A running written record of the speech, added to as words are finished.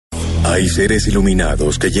Hay seres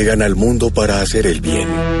iluminados que llegan al mundo para hacer el bien,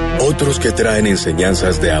 otros que traen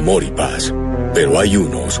enseñanzas de amor y paz. Pero hay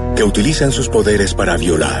unos que utilizan sus poderes para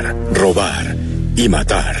violar, robar y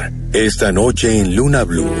matar. Esta noche en Luna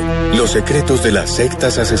BLU, los secretos de las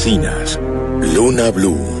sectas asesinas. Luna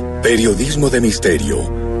BLU, periodismo de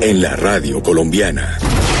misterio en la radio colombiana.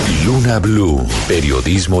 Luna BLU,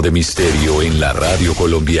 periodismo de misterio en la radio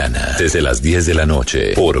colombiana. Desde las 10 de la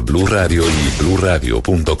noche por Blu Radio y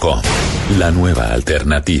bluradio.com. La nueva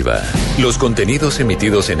alternativa. Los contenidos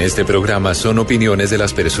emitidos en este programa son opiniones de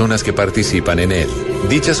las personas que participan en él.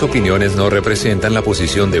 Dichas opiniones no representan la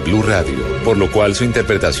posición de Blu Radio, por lo cual su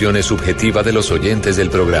interpretación es subjetiva de los oyentes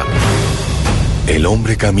del programa. El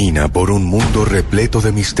hombre camina por un mundo repleto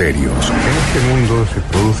de misterios. En este mundo se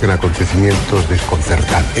producen acontecimientos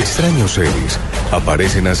desconcertantes. Extraños seres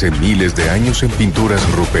aparecen hace miles de años en pinturas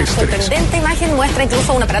rupestres. Sorprendente imagen muestra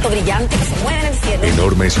incluso un aparato brillante que se mueve en el cielo.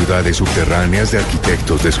 Enormes ciudades subterráneas de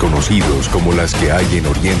arquitectos desconocidos como las que hay en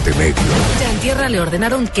Oriente Medio. En tierra le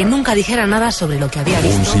ordenaron que nunca dijera nada sobre lo que había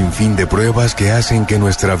visto. Un sinfín de pruebas que hacen que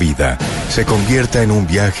nuestra vida se convierta en un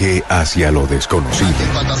viaje hacia lo desconocido.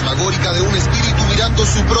 Fantasmagórica de un espíritu mirando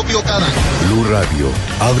su propio cadáver. Blu Radio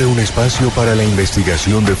abre un espacio para la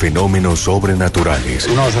investigación de fenómenos sobrenaturales.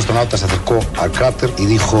 Uno de los astronautas se acercó al cráter y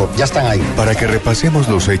dijo, ya están ahí. Para que repasemos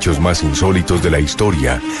los hechos más insólitos de la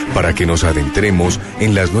historia, para que nos adentremos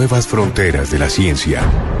en las nuevas fronteras de la ciencia.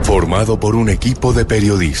 Formado por un equipo de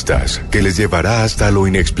periodistas que les llevará hasta lo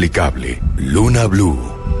inexplicable. Luna BLU,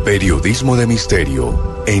 periodismo de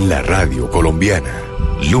misterio en la radio colombiana.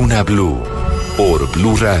 Luna BLU por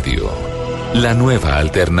Blu Radio. La nueva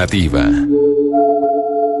alternativa.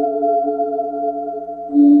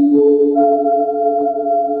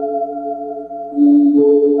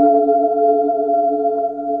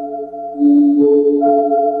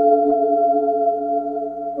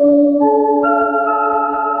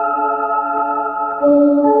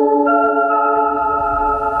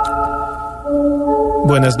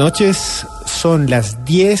 Buenas noches, son las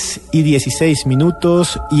 10:16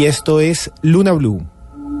 y esto es Luna BLU.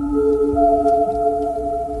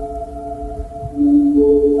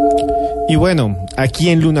 Y bueno, aquí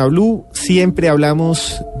en Luna BLU siempre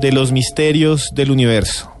hablamos de los misterios del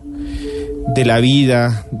universo, de la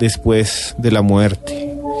vida después de la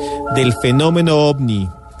muerte, del fenómeno ovni,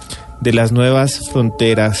 de las nuevas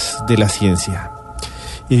fronteras de la ciencia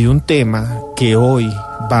y de un tema que hoy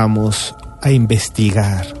vamos a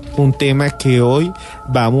investigar, un tema que hoy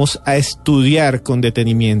vamos a estudiar con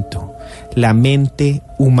detenimiento, la mente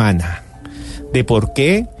humana, de por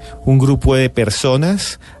qué un grupo de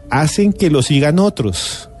personas hacen que lo sigan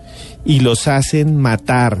otros y los hacen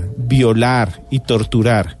matar, violar y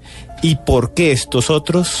torturar, y por qué estos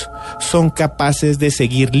otros son capaces de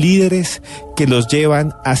seguir líderes que los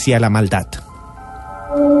llevan hacia la maldad.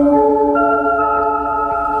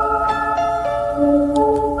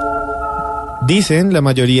 Dicen la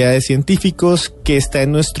mayoría de científicos que está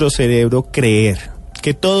en nuestro cerebro creer,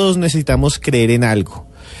 que todos necesitamos creer en algo,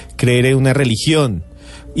 creer en una religión,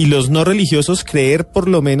 y los no religiosos creer por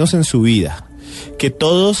lo menos en su vida, que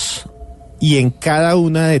todos y en cada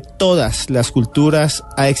una de todas las culturas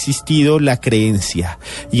ha existido la creencia,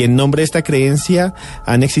 y en nombre de esta creencia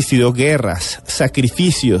han existido guerras,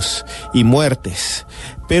 sacrificios y muertes,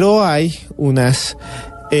 pero hay unas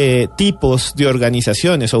tipos de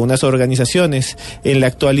organizaciones o unas organizaciones en la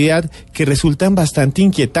actualidad que resultan bastante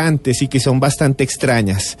inquietantes y que son bastante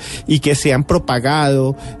extrañas y que se han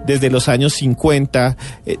propagado desde los años 50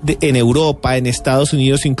 en Europa, en Estados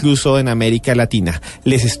Unidos, incluso en América Latina.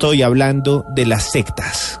 Les estoy hablando de las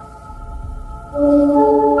sectas.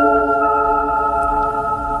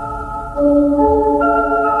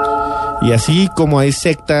 Y así como hay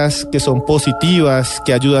sectas que son positivas,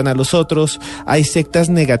 que ayudan a los otros, hay sectas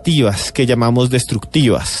negativas que llamamos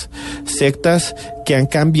destructivas. Sectas que han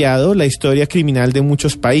cambiado la historia criminal de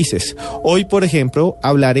muchos países. Hoy, por ejemplo,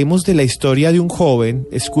 hablaremos de la historia de un joven,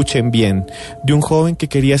 escuchen bien, de un joven que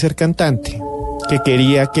quería ser cantante, que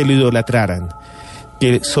quería que lo idolatraran,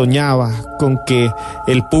 que soñaba con que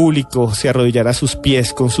el público se arrodillara a sus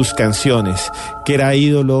pies con sus canciones, que era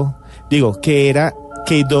ídolo,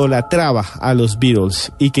 que idolatraba a los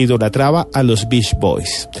Beatles y que idolatraba a los Beach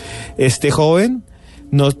Boys. Este joven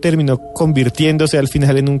no terminó convirtiéndose al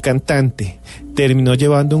final en un cantante, terminó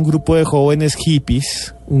llevando un grupo de jóvenes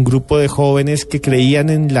hippies, un grupo de jóvenes que creían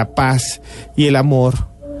en la paz y el amor,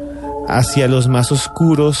 hacia los más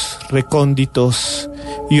oscuros, recónditos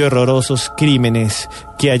y horrorosos crímenes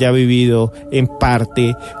que haya vivido en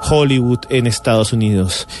parte Hollywood en Estados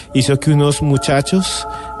Unidos. Hizo que unos muchachos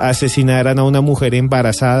asesinaran a una mujer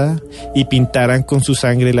embarazada y pintaran con su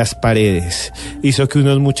sangre las paredes. Hizo que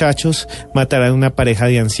unos muchachos mataran a una pareja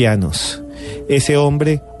de ancianos. Ese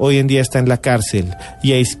hombre hoy en día está en la cárcel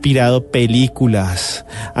y ha inspirado películas,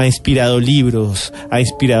 ha inspirado libros, ha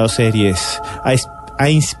inspirado series, ha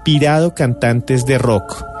inspirado cantantes de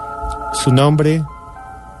rock. Su nombre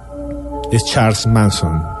es Charles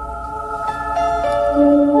Manson.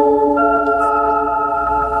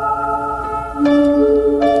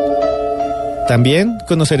 También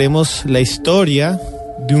conoceremos la historia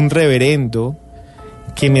de un reverendo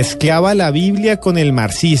que mezclaba la Biblia con el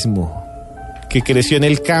marxismo, que creció en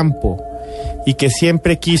el campo y que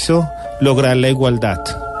siempre quiso lograr la igualdad.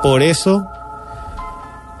 Por eso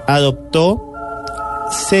adoptó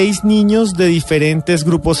 6 niños de diferentes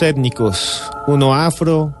grupos étnicos, uno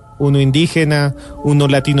afro, uno indígena, uno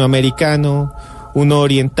latinoamericano, uno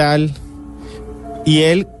oriental, y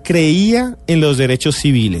él creía en los derechos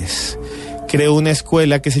civiles. Creó una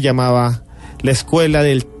escuela que se llamaba la Escuela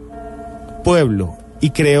del Pueblo y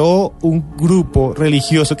creó un grupo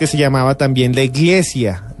religioso que se llamaba también la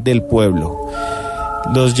Iglesia del Pueblo.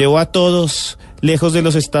 Los llevó a todos lejos de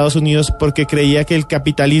los Estados Unidos porque creía que el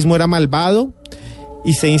capitalismo era malvado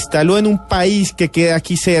y se instaló en un país que queda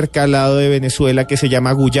aquí cerca al lado de Venezuela que se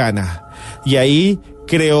llama Guyana, y ahí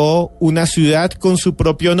creó una ciudad con su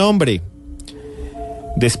propio nombre.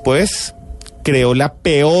 Después creó la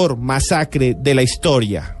peor masacre de la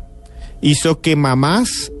historia. Hizo que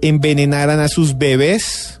mamás envenenaran a sus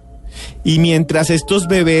bebés, y mientras estos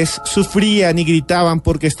bebés sufrían y gritaban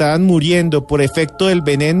porque estaban muriendo por efecto del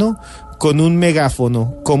veneno, con un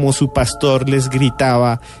megáfono, como su pastor les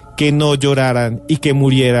gritaba que no lloraran y que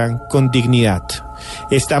murieran con dignidad.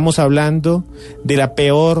 Estamos hablando de la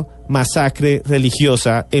peor masacre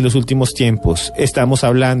religiosa en los últimos tiempos. Estamos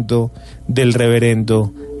hablando del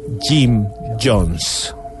reverendo Jim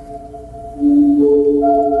Jones.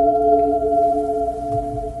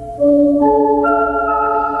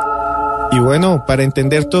 Y bueno, para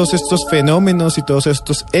entender todos estos fenómenos y todos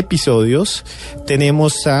estos episodios,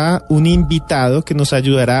 tenemos a un invitado que nos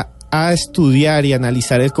ayudará a estudiar y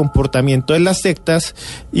analizar el comportamiento de las sectas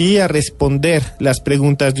y a responder las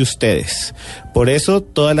preguntas de ustedes. Por eso,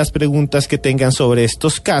 todas las preguntas que tengan sobre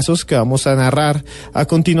estos casos que vamos a narrar a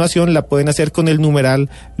continuación la pueden hacer con el numeral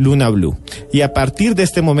Luna BLU. Y a partir de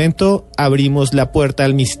este momento abrimos la puerta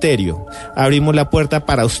al misterio, abrimos la puerta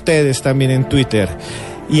para ustedes también en Twitter.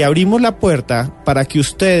 Y abrimos la puerta para que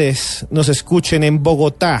ustedes nos escuchen en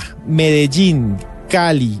Bogotá, Medellín,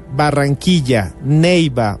 Cali, Barranquilla,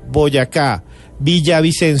 Neiva, Boyacá,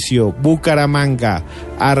 Villavicencio, Bucaramanga,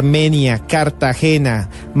 Armenia, Cartagena,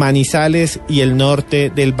 Manizales y el norte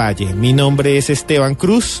del Valle. Mi nombre es Esteban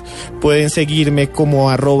Cruz. Pueden seguirme como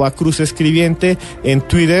 @cruzescribiente en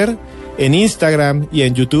Twitter, en Instagram y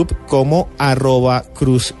en YouTube como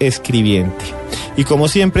 @cruzescribiente. Y como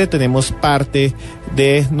siempre tenemos parte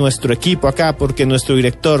de nuestro equipo acá porque nuestro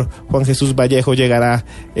director Juan Jesús Vallejo llegará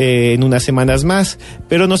en unas semanas más,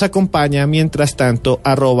 pero nos acompaña mientras tanto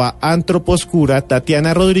 @antroposcura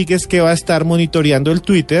Tatiana Rodríguez, que va a estar monitoreando el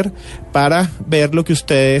Twitter para ver lo que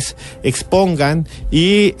ustedes expongan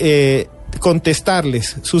y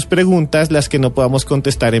contestarles sus preguntas, las que no podamos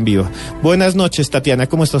contestar en vivo. Buenas noches, Tatiana,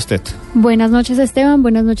 ¿cómo está usted? Buenas noches, Esteban,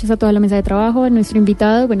 buenas noches a toda la mesa de trabajo, a nuestro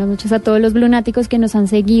invitado, buenas noches a todos los blunáticos que nos han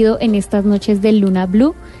seguido en estas noches de Luna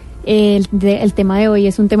BLU. El tema de hoy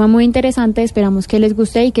es un tema muy interesante, esperamos que les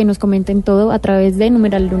guste y que nos comenten todo a través de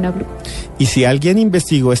numeral Luna BLU. Y si alguien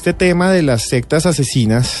investigó este tema de las sectas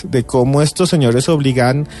asesinas, de cómo estos señores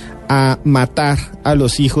obligan a matar a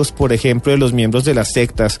los hijos, por ejemplo, de los miembros de las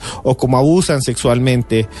sectas, o cómo abusan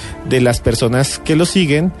sexualmente de las personas que los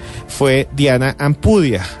siguen, fue Diana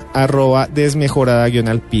Ampudia,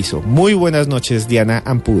 @desmejorada_al-piso. Muy buenas noches, Diana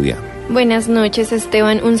Ampudia. Buenas noches,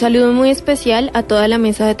 Esteban. Un saludo muy especial a toda la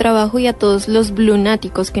mesa de trabajo y a todos los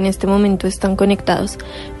blunáticos que en este momento están conectados.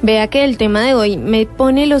 Vea que el tema de hoy me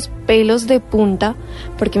pone los pelos de punta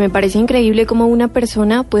porque me parece increíble cómo una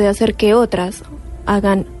persona puede hacer que otras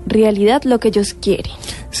hagan realidad lo que ellos quieren.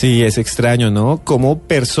 Sí, es extraño, ¿no? Cómo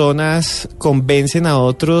personas convencen a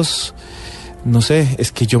otros. No sé,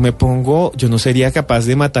 es que yo no sería capaz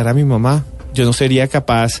de matar a mi mamá, yo no sería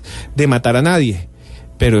capaz de matar a nadie,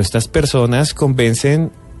 pero estas personas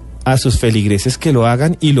convencen a sus feligreses que lo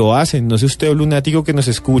hagan y lo hacen. No sé usted, lunático que nos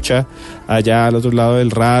escucha allá al otro lado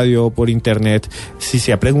del radio o por internet, si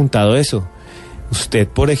se ha preguntado eso. ¿Usted,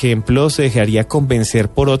 por ejemplo, se dejaría convencer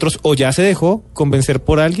por otros o ya se dejó convencer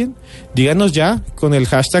por alguien? Díganos ya con el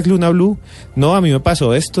hashtag LunaBLU. No, a mí me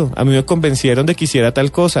pasó esto, a mí me convencieron de que hiciera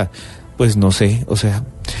tal cosa. Pues no sé, o sea,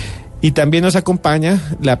 Y también nos acompaña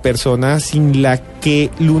la persona sin la que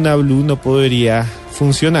Luna BLU no podría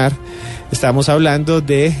funcionar. Estamos hablando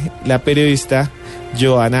de la periodista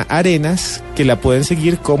Joana Arenas, que la pueden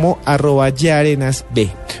seguir como @yarenasb.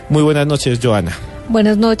 Muy buenas noches, Joana.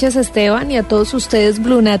 Buenas noches, Esteban, y a todos ustedes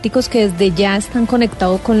blunáticos que desde ya están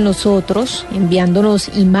conectados con nosotros, enviándonos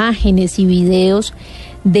imágenes y videos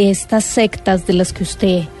de estas sectas de las que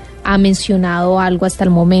usted ha mencionado algo hasta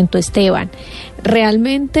el momento, Esteban.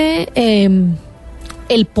 Realmente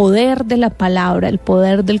el poder de la palabra, el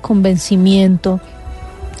poder del convencimiento,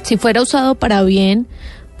 si fuera usado para bien,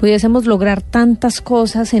 pudiésemos lograr tantas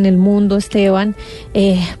cosas en el mundo, Esteban,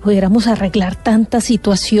 pudiéramos arreglar tantas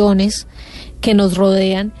situaciones que nos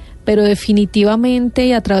rodean, pero definitivamente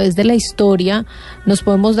y a través de la historia nos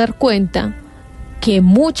podemos dar cuenta que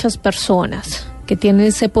muchas personas que tienen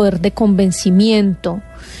ese poder de convencimiento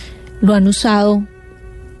lo han usado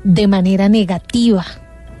de manera negativa,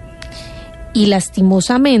 y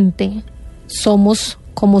lastimosamente somos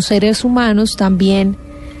como seres humanos también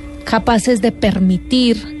capaces de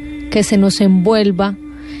permitir que se nos envuelva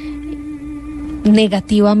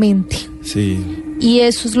negativamente. Sí. Y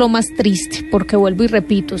eso es lo más triste, porque vuelvo y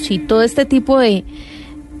repito, si todo este tipo de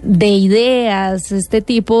ideas, este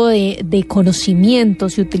tipo de conocimiento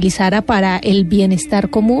se utilizara para el bienestar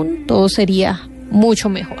común, todo sería mucho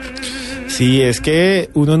mejor. Sí, es que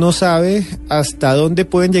uno no sabe hasta dónde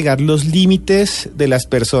pueden llegar los límites de las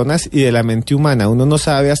personas y de la mente humana. Uno no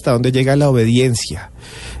sabe hasta dónde llega la obediencia.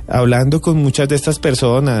 Hablando con muchas de estas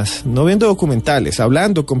personas, no viendo documentales,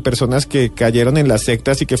 hablando con personas que cayeron en las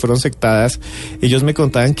sectas y que fueron sectadas, ellos me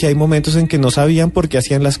contaban que hay momentos en que no sabían por qué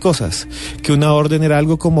hacían las cosas, que una orden era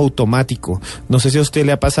algo como automático. No sé si a usted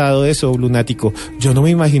le ha pasado eso, lunático. Yo no me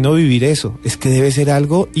imagino vivir eso. Es que debe ser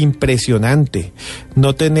algo impresionante,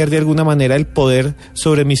 no tener de alguna manera el poder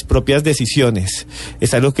sobre mis propias decisiones.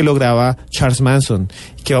 Es algo que lograba Charles Manson,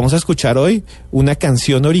 que vamos a escuchar hoy, una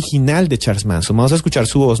canción original de Charles Manson. Vamos a escuchar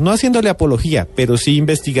su voz, no haciéndole apología, pero sí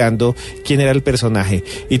investigando quién era el personaje.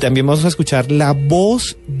 Y también vamos a escuchar la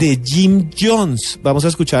voz de Jim Jones. Vamos a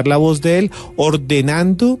escuchar la voz de él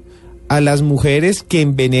ordenando a las mujeres que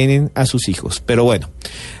envenenen a sus hijos. Pero bueno,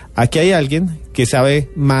 aquí hay alguien que sabe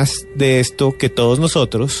más de esto que todos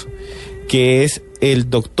nosotros, que es el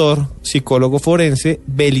doctor psicólogo forense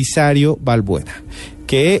Belisario Valbuena,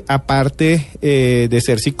 que aparte de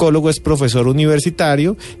ser psicólogo es profesor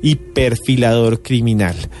universitario y perfilador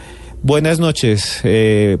criminal. Buenas noches,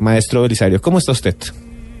 maestro Belisario, ¿cómo está usted?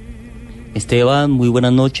 Esteban, muy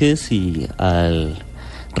buenas noches, y al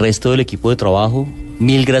resto del equipo de trabajo,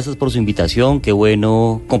 mil gracias por su invitación. Qué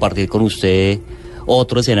bueno compartir con usted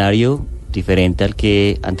otro escenario diferente al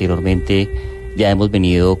que anteriormente ya hemos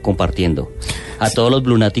venido compartiendo. A todos los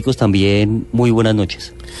blunáticos también, muy buenas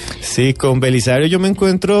noches. Sí, con Belisario yo me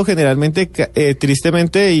encuentro generalmente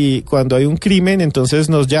tristemente, y cuando hay un crimen entonces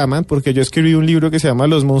nos llaman, porque yo escribí un libro que se llama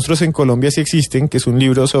Los monstruos en Colombia sí existen, que es un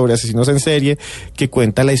libro sobre asesinos en serie, que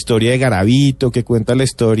cuenta la historia de Garavito, que cuenta la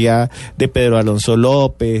historia de Pedro Alonso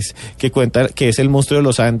López, que es el monstruo de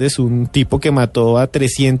los Andes, un tipo que mató a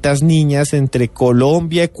 300 niñas entre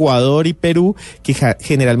Colombia, Ecuador y Perú, que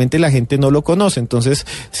generalmente la gente no lo conoce. Entonces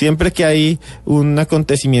siempre que hay un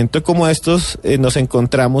acontecimiento como estos, nos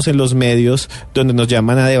encontramos en los medios donde nos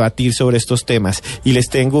llaman a debatir sobre estos temas. Y les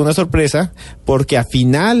tengo una sorpresa, porque a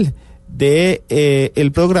final de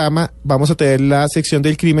el programa vamos a tener la sección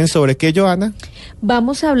del crimen. ¿Sobre qué, Joana?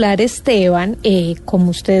 Vamos a hablar, Esteban, como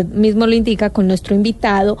usted mismo lo indica, con nuestro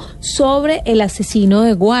invitado, sobre el asesino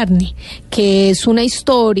de Guarne, que es una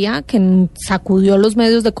historia que sacudió los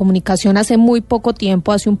medios de comunicación hace muy poco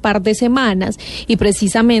tiempo, hace un par de semanas, y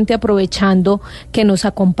precisamente aprovechando que nos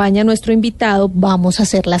acompaña nuestro invitado, vamos a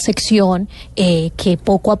hacer la sección que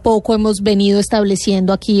poco a poco hemos venido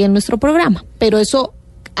estableciendo aquí en nuestro programa, pero eso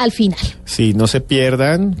al final. Sí, no se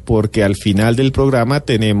pierdan, porque al final del programa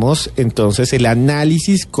tenemos entonces el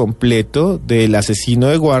análisis completo del asesino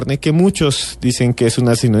de Guarne, que muchos dicen que es un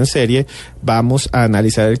asesino en serie. Vamos a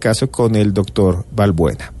analizar el caso con el doctor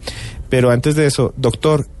Valbuena. Pero antes de eso,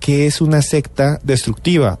 doctor, ¿qué es una secta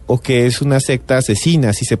destructiva o qué es una secta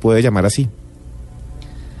asesina, si se puede llamar así?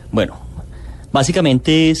 Bueno,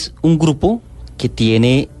 básicamente es un grupo que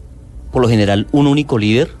tiene, por lo general, un único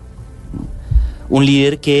líder. Un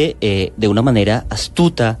líder que de una manera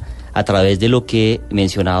astuta, a través de lo que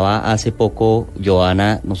mencionaba hace poco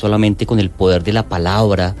Joana, no solamente con el poder de la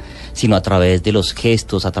palabra, sino a través de los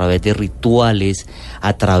gestos, a través de rituales,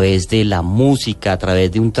 a través de la música, a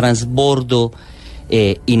través de un transbordo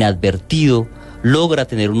inadvertido, logra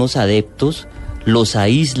tener unos adeptos, los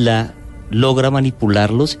aísla, logra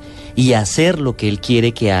manipularlos y hacer lo que él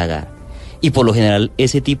quiere que haga. Y por lo general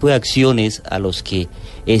ese tipo de acciones a los que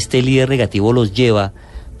este líder negativo los lleva,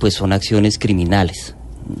 pues son acciones criminales.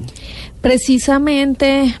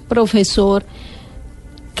 Precisamente, profesor,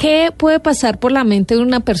 ¿qué puede pasar por la mente de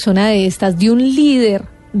una persona de estas, de un líder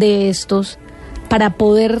de estos, para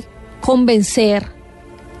poder convencer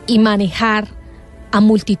y manejar a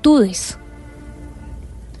multitudes?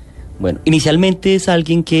 Bueno, inicialmente es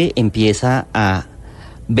alguien que empieza a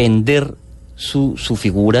vender su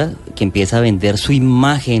figura, que empieza a vender su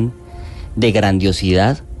imagen de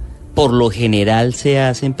grandiosidad. Por lo general se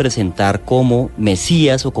hacen presentar como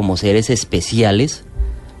mesías o como seres especiales,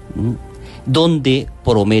 donde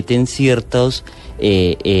prometen ciertos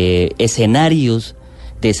escenarios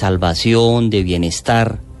de salvación, de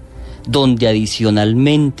bienestar, donde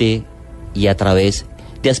adicionalmente y a través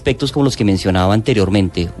de aspectos como los que mencionaba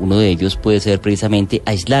anteriormente, uno de ellos puede ser precisamente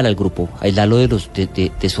aislar al grupo, aislarlo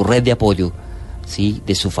de su red de apoyo, ¿sí?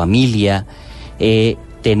 De su familia,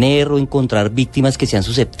 tener o encontrar víctimas que sean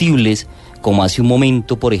susceptibles, como hace un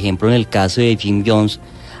momento, por ejemplo, en el caso de Jim Jones,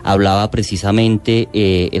 hablaba precisamente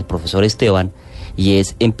el profesor Esteban, y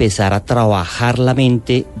es empezar a trabajar la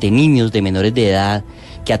mente de niños, de menores de edad,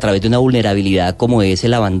 que a través de una vulnerabilidad como es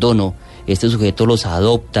el abandono, este sujeto los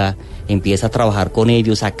adopta, empieza a trabajar con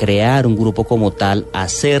ellos, a crear un grupo como tal, a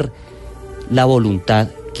hacer la voluntad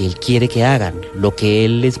que él quiere que hagan, lo que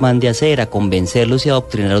él les mande a hacer, a convencerlos y a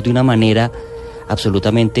adoctrinarlos de una manera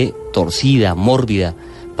absolutamente torcida, mórbida,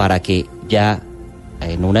 para que ya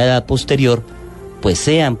en una edad posterior pues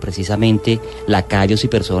sean precisamente lacayos y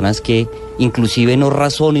personas que inclusive no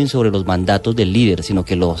razonen sobre los mandatos del líder, sino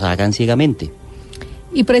que los hagan ciegamente.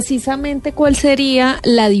 Y precisamente, ¿cuál sería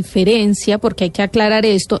la diferencia, porque hay que aclarar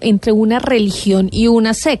esto, entre una religión y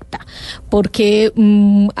una secta? Porque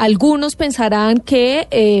algunos pensarán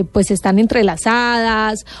que pues están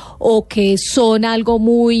entrelazadas o que son algo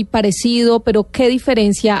muy parecido, pero ¿qué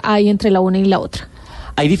diferencia hay entre la una y la otra?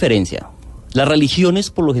 Hay diferencia. Las religiones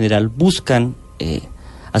por lo general buscan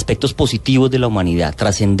aspectos positivos de la humanidad,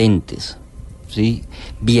 trascendentes, ¿sí?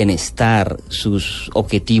 Bienestar, sus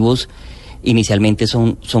objetivos inicialmente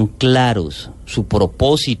son claros, su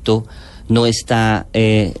propósito no está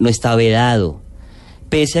vedado,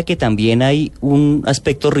 pese a que también hay un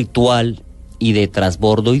aspecto ritual y de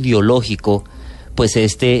trasbordo ideológico, pues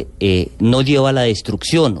no lleva a la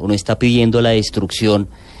destrucción, o no está pidiendo la destrucción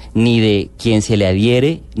ni de quien se le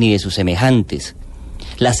adhiere ni de sus semejantes.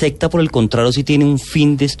 La secta, por el contrario, sí tiene un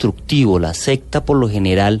fin destructivo. La secta, por lo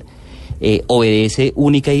general, obedece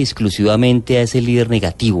única y exclusivamente a ese líder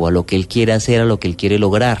negativo, a lo que él quiere hacer, a lo que él quiere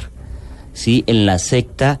lograr, ¿sí? En la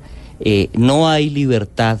secta no hay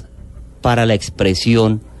libertad para la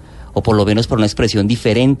expresión, o por lo menos para una expresión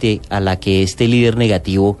diferente a la que este líder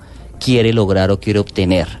negativo quiere lograr o quiere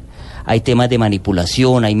obtener. Hay temas de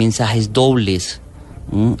manipulación, hay mensajes dobles,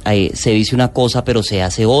 se dice una cosa pero se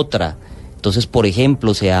hace otra. Entonces, por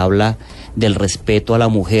ejemplo, se habla del respeto a la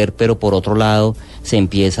mujer, pero por otro lado se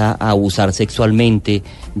empieza a abusar sexualmente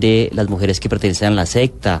de las mujeres que pertenecen a la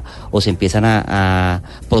secta, o se empiezan a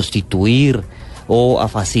prostituir o a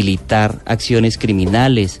facilitar acciones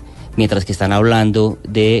criminales, mientras que están hablando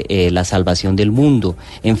de la salvación del mundo.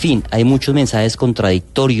 En fin, hay muchos mensajes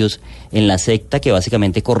contradictorios en la secta que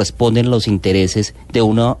básicamente corresponden a los intereses de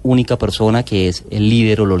una única persona, que es el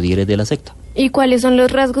líder o los líderes de la secta. ¿Y cuáles son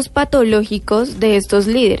los rasgos patológicos de estos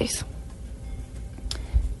líderes?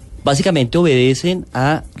 Básicamente obedecen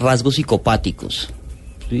a rasgos psicopáticos,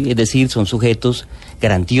 ¿sí? Es decir, son sujetos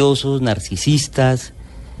grandiosos, narcisistas,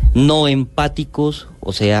 no empáticos,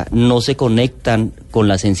 o sea, no se conectan con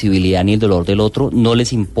la sensibilidad ni el dolor del otro, no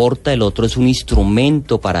les importa, el otro es un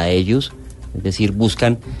instrumento para ellos, es decir,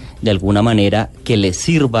 buscan de alguna manera que les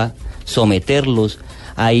sirva, someterlos.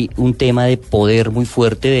 Hay un tema de poder muy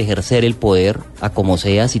fuerte, de ejercer el poder a como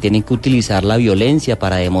sea. Si tienen que utilizar la violencia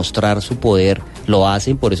para demostrar su poder, lo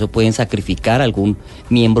hacen. Por eso pueden sacrificar a algún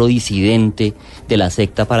miembro disidente de la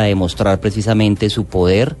secta para demostrar precisamente su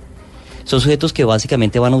poder. Son sujetos que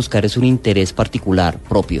básicamente van a buscar es un interés particular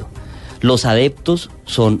propio. Los adeptos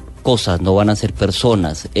son cosas, no van a ser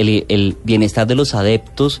personas. El bienestar de los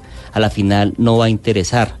adeptos a la final no va a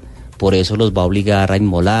interesar. Por eso los va a obligar a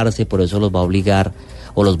inmolarse, por eso los va a obligar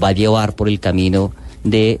o los va a llevar por el camino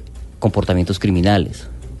de comportamientos criminales.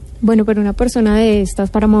 Bueno, pero una persona de estas,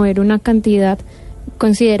 para mover una cantidad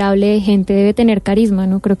considerable de gente, debe tener carisma,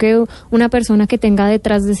 ¿no? Creo que una persona que tenga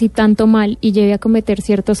detrás de sí tanto mal y lleve a cometer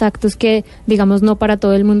ciertos actos que, digamos, no para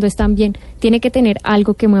todo el mundo están bien, tiene que tener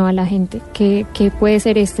algo que mueva a la gente. ¿Qué puede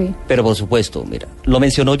ser este? Pero por supuesto, mira, lo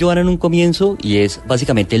mencionó Joana en un comienzo y es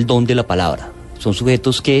básicamente el don de la palabra. Son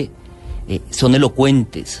sujetos que son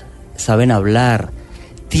elocuentes, saben hablar,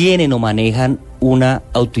 tienen o manejan una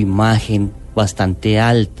autoimagen bastante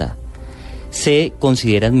alta. Se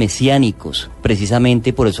consideran mesiánicos,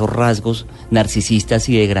 precisamente por esos rasgos narcisistas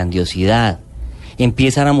y de grandiosidad.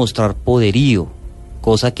 Empiezan a mostrar poderío,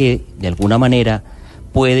 cosa que de alguna manera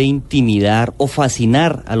puede intimidar o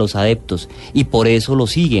fascinar a los adeptos, y por eso lo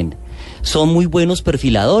siguen. Son muy buenos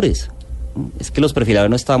perfiladores. Es que los perfiladores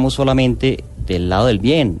no estamos solamente del lado del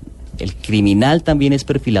bien. El criminal también es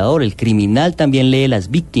perfilador, el criminal también lee las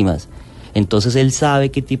víctimas. Entonces él sabe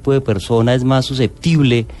qué tipo de persona es más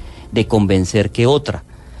susceptible de convencer que otra.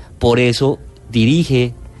 Por eso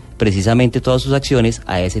dirige precisamente todas sus acciones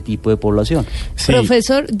a ese tipo de población. Sí.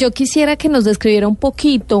 Profesor, yo quisiera que nos describiera un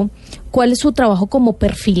poquito cuál es su trabajo como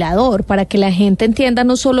perfilador, para que la gente entienda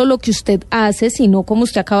no solo lo que usted hace, sino, como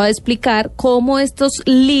usted acaba de explicar, cómo estos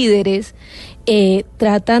líderes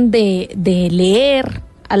tratan de leer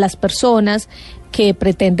a las personas que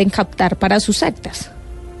pretenden captar para sus sectas.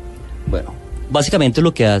 Bueno, básicamente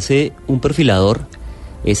lo que hace un perfilador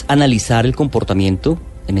es analizar el comportamiento,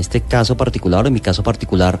 en este caso particular, en mi caso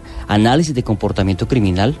particular, análisis de comportamiento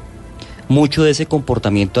criminal, mucho de ese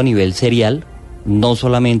comportamiento a nivel serial, no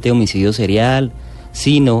solamente homicidio serial,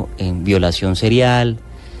 sino en violación serial,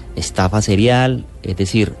 estafa serial, es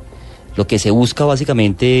decir, lo que se busca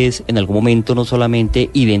básicamente es en algún momento no solamente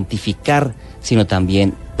identificar, sino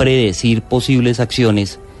también predecir posibles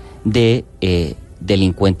acciones de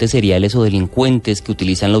delincuentes seriales o delincuentes que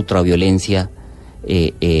utilizan la ultraviolencia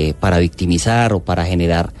para victimizar o para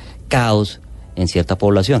generar caos en cierta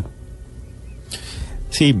población.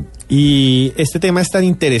 Sí, y este tema es tan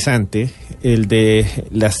interesante, el de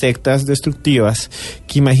las sectas destructivas,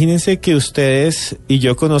 que imagínense que ustedes y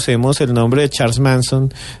yo conocemos el nombre de Charles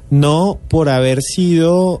Manson, no por haber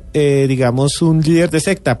sido, digamos, un líder de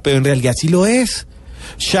secta, pero en realidad sí lo es.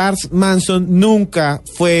 Charles Manson nunca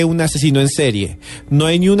fue un asesino en serie. No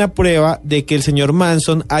hay ni una prueba de que el señor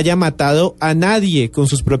Manson haya matado a nadie con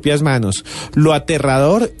sus propias manos. Lo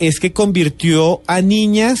aterrador es que convirtió a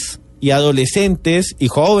niñas y adolescentes y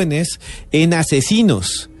jóvenes en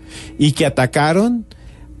asesinos y que atacaron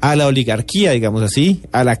a la oligarquía, digamos así,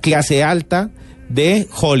 a la clase alta de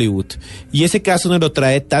Hollywood. Y ese caso nos lo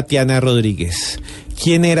trae Tatiana Rodríguez.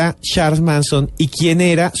 ¿Quién era Charles Manson y quién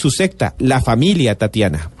era su secta, la familia,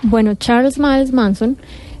 Tatiana? Bueno, Charles Miles Manson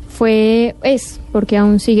porque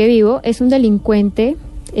aún sigue vivo, es un delincuente,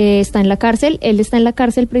 está en la cárcel. Él está en la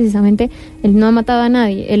cárcel precisamente, él no ha matado a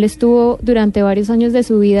nadie, él estuvo durante varios años de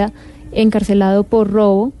su vida encarcelado por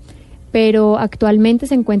robo, pero actualmente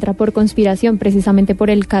se encuentra por conspiración, precisamente por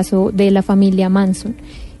el caso de la familia Manson.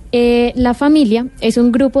 La familia es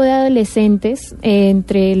un grupo de adolescentes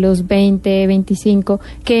entre los 20, 25,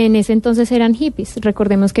 que en ese entonces eran hippies.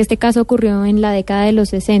 Recordemos que este caso ocurrió en la década de los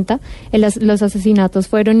 60, los asesinatos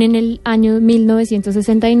fueron en el año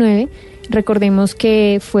 1969. Recordemos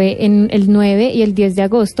que fue en el 9 y el 10 de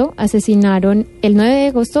agosto, asesinaron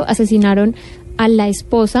a la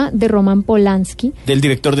esposa de Roman Polanski. Del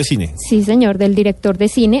director de cine. Sí, señor, del director de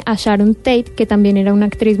cine, a Sharon Tate, que también era una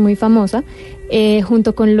actriz muy famosa,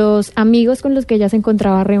 junto con los amigos con los que ella se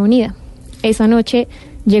encontraba reunida. Esa noche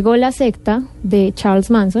llegó la secta de Charles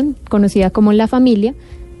Manson, conocida como La Familia,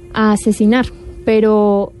 a asesinar,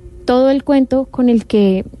 pero todo el cuento con el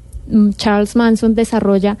que Charles Manson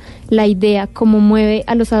desarrolla la idea cómo mueve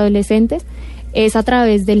a los adolescentes es a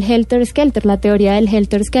través del Helter Skelter, la teoría del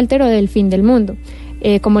Helter Skelter o del fin del mundo.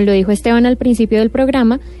 Como lo dijo Esteban al principio del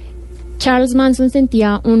programa, Charles Manson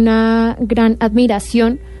sentía una gran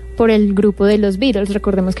admiración por el grupo de los Beatles.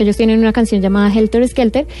 Recordemos que ellos tienen una canción llamada Helter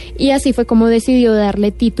Skelter y así fue como decidió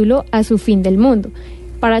darle título a su fin del mundo.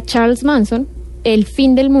 Para Charles Manson, el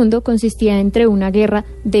fin del mundo consistía entre una guerra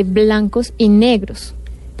de blancos y negros,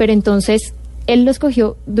 pero entonces él lo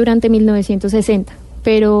escogió durante 1960,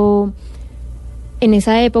 pero en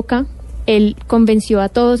esa época, él convenció a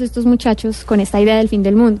todos estos muchachos con esta idea del fin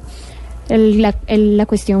del mundo. La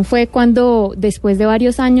cuestión fue cuando, después de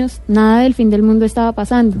varios años, nada del fin del mundo estaba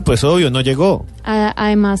pasando. Pues obvio, no llegó.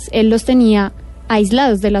 Además, él los tenía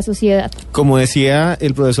aislados de la sociedad. Como decía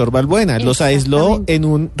el profesor Valbuena, los aisló en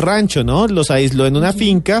un rancho, ¿no? Los aisló en una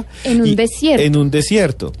finca. En un desierto. En un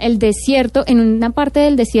desierto. El desierto, en una parte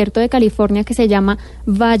del desierto de California que se llama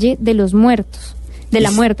Valle de los Muertos. De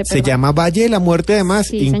la muerte, perdón. Se llama Valle de la Muerte, además.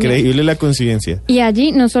 Sí, increíble, señor. La coincidencia. Y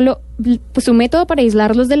allí no solo, pues su método para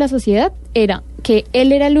aislarlos de la sociedad era que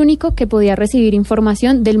él era el único que podía recibir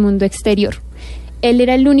información del mundo exterior. Él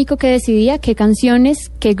era el único que decidía qué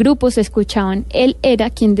canciones, qué grupos se escuchaban. Él era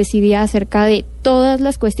quien decidía acerca de todas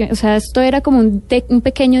las cuestiones. O sea, esto era como un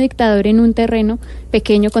pequeño dictador en un terreno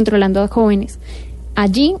pequeño controlando a jóvenes.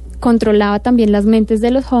 Allí controlaba también las mentes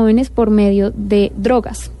de los jóvenes por medio de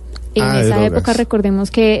drogas. En esa época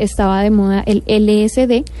recordemos que estaba de moda el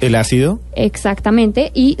LSD. ¿El ácido?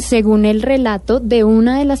 Exactamente, y según el relato de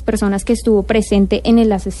una de las personas que estuvo presente en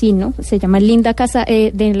el asesino,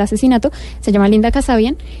 del asesinato, se llama Linda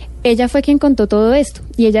Kasabian, ella fue quien contó todo esto,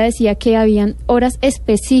 y ella decía que habían horas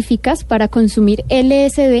específicas para consumir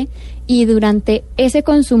LSD, y durante ese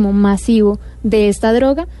consumo masivo de esta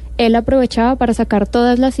droga, él aprovechaba para sacar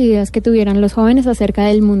todas las ideas que tuvieran los jóvenes acerca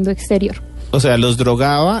del mundo exterior. O sea, los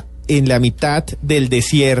drogaba en la mitad del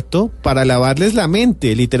desierto para lavarles la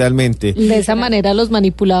mente, literalmente. De esa manera los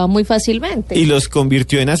manipulaba muy fácilmente. Y los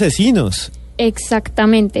convirtió en asesinos.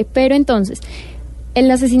 Exactamente, pero entonces,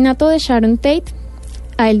 el asesinato de Sharon Tate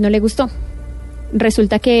a él no le gustó.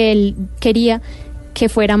 Resulta que él quería que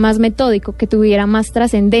fuera más metódico, que tuviera más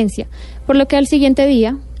trascendencia, por lo que al siguiente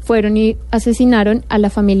día fueron y asesinaron a la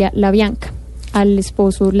familia LaBianca, al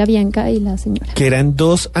esposo LaBianca y la señora. Que eran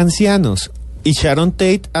dos ancianos. Y Sharon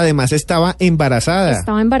Tate además estaba embarazada.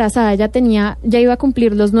 Estaba embarazada, ya iba a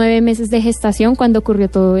cumplir los 9 meses de gestación cuando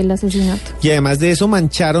ocurrió todo el asesinato. Y además de eso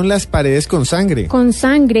mancharon las paredes con sangre. Con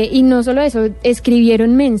sangre, y no solo eso,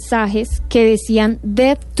 escribieron mensajes que decían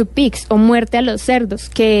Death to Pigs o muerte a los cerdos,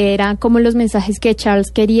 que eran como los mensajes que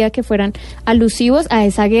Charles quería que fueran alusivos a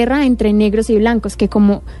esa guerra entre negros y blancos, que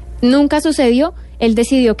como nunca sucedió, él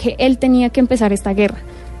decidió que él tenía que empezar esta guerra.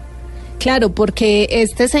 Claro, porque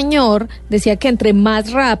este señor decía que entre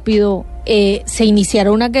más rápido se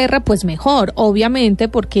iniciara una guerra, pues mejor, obviamente,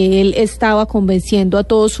 porque él estaba convenciendo a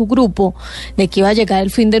todo su grupo de que iba a llegar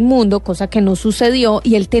el fin del mundo, cosa que no sucedió,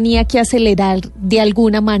 y él tenía que acelerar de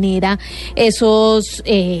alguna manera esa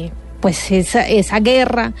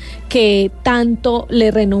guerra que tanto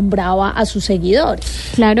le renombraba a sus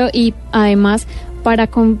seguidores. Claro, y además, para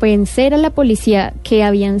convencer a la policía que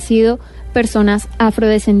habían sido personas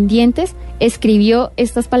afrodescendientes, escribió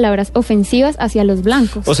estas palabras ofensivas hacia los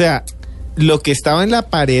blancos. O sea, lo que estaba en la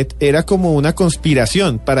pared era como una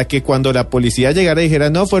conspiración para que cuando la policía llegara dijera,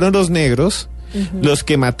 no, fueron los negros los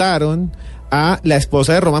que mataron a la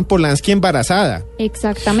esposa de Roman Polanski embarazada.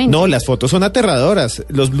 Exactamente. No, las fotos son aterradoras.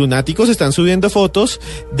 Los lunáticos están subiendo fotos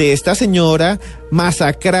de esta señora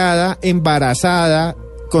masacrada, embarazada,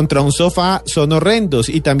 contra un sofá, son horrendos,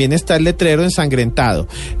 y también está el letrero ensangrentado.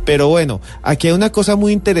 Pero bueno, aquí hay una cosa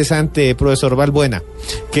muy interesante, profesor Valbuena,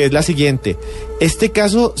 que es la siguiente. Este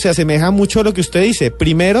caso se asemeja mucho a lo que usted dice.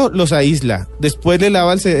 Primero los aísla, después le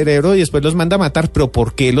lava el cerebro y después los manda a matar. ¿Pero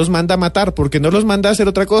por qué los manda a matar? ¿Por qué no los manda a hacer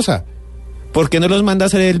otra cosa? ¿Por qué no los manda a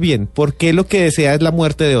hacer el bien? ¿Por qué lo que desea es la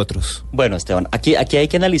muerte de otros? Bueno, Esteban, aquí hay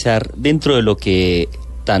que analizar dentro de lo que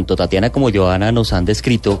tanto Tatiana como Johanna nos han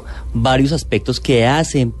descrito varios aspectos que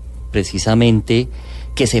hacen precisamente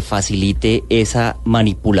que se facilite esa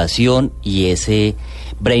manipulación y ese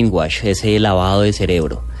brainwash, ese lavado de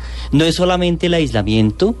cerebro. No es solamente el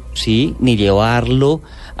aislamiento, ¿sí?, ni llevarlo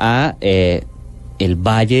a el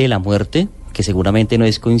Valle de la Muerte, que seguramente no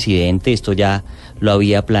es coincidente, esto ya lo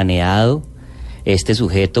había planeado este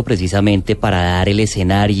sujeto precisamente para dar el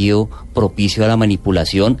escenario propicio a la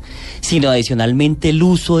manipulación, sino adicionalmente el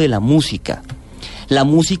uso de la música. La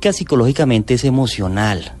música psicológicamente es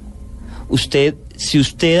emocional. Si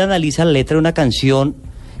usted analiza la letra de una canción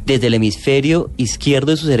desde el hemisferio izquierdo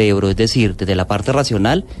de su cerebro, es decir, desde la parte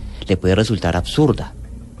racional, le puede resultar absurda.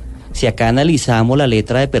 Si acá analizamos la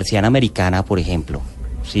letra de Persiana Americana, por ejemplo,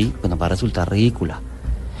 ¿sí?, pues nos va a resultar ridícula.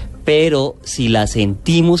 Pero si la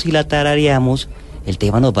sentimos y la tarareamos, el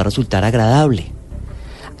tema nos va a resultar agradable.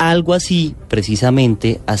 Algo así,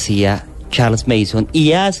 precisamente, hacía Charles Manson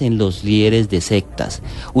y hacen los líderes de sectas.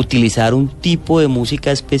 Utilizar un tipo de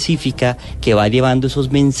música específica que va llevando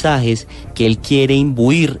esos mensajes que él quiere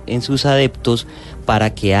imbuir en sus adeptos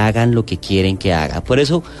para que hagan lo que quieren que haga. Por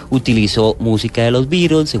eso utilizó música de los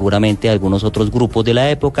Beatles, seguramente de algunos otros grupos de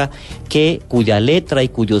la época, cuya letra y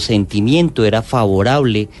cuyo sentimiento era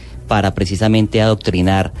favorable para precisamente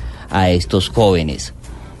adoctrinar a estos jóvenes.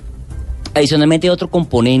 Adicionalmente, otro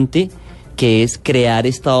componente que es crear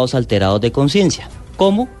estados alterados de conciencia.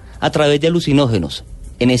 ¿Cómo? A través de alucinógenos.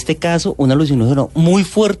 En este caso, un alucinógeno muy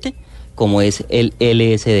fuerte como es el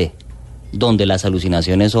LSD, donde las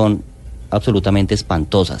alucinaciones son absolutamente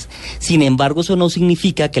espantosas. Sin embargo, eso no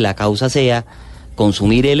significa que la causa sea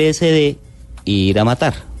consumir LSD e ir a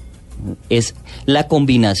matar. Es la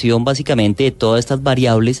combinación básicamente de todas estas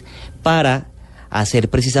variables para hacer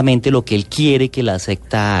precisamente lo que él quiere que la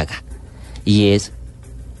secta haga, y es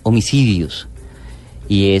homicidios,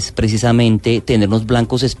 y es precisamente tener unos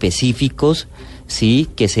blancos específicos, sí,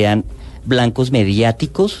 que sean blancos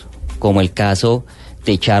mediáticos, como el caso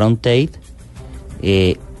de Sharon Tate,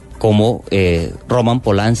 como Roman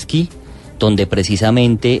Polanski, donde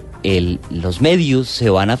precisamente los medios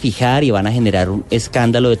se van a fijar y van a generar un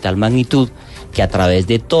escándalo de tal magnitud que a través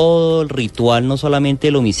de todo el ritual, no solamente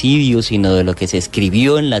del homicidio, sino de lo que se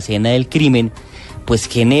escribió en la escena del crimen, pues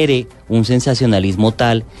genere un sensacionalismo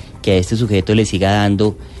tal que a este sujeto le siga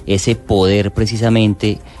dando ese poder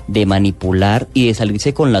precisamente de manipular y de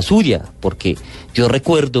salirse con la suya, porque yo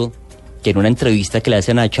recuerdo que en una entrevista que le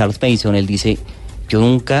hacen a Charles Manson, él dice: yo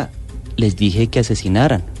nunca les dije que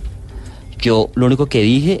asesinaran, yo lo único que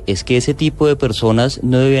dije es que ese tipo de personas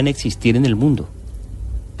no debían existir en el mundo,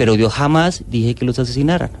 pero yo jamás dije que los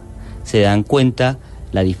asesinaran. ¿Se dan cuenta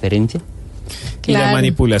la diferencia? Y la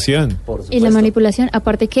manipulación. Y la manipulación,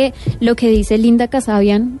 aparte que lo que dice Linda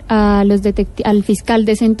Kasabian al fiscal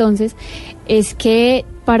de ese entonces es que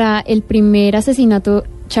para el primer asesinato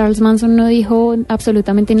Charles Manson no dijo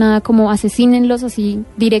absolutamente nada como asesínenlos así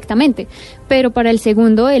directamente, pero para el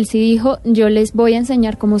segundo él sí dijo: yo les voy a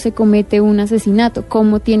enseñar cómo se comete un asesinato,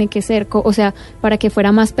 cómo tiene que ser, o sea, para que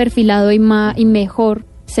fuera más perfilado y mejor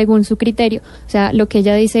según su criterio. O sea, lo que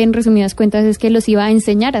ella dice en resumidas cuentas es que los iba a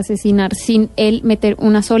enseñar a asesinar sin él meter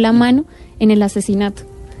una sola mano en el asesinato.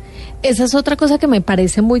 Esa es otra cosa que me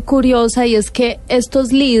parece muy curiosa, y es que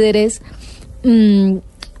estos líderes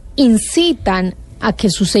incitan a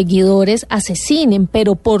que sus seguidores asesinen,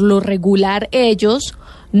 pero por lo regular ellos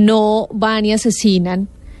no van y asesinan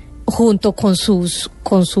junto con sus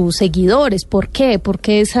seguidores. ¿Por qué?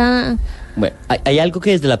 Porque esa... Bueno, hay algo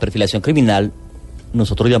que desde la perfilación criminal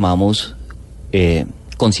nosotros llamamos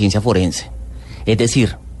conciencia forense. Es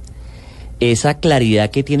decir, esa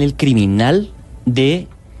claridad que tiene el criminal de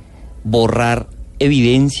borrar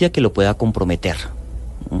evidencia que lo pueda comprometer.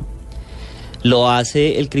 Lo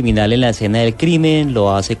hace el criminal en la escena del crimen,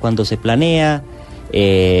 lo hace cuando se planea,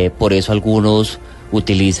 por eso algunos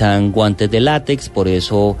utilizan guantes de látex, por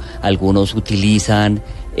eso algunos utilizan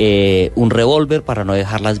un revólver para no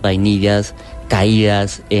dejar las vainillas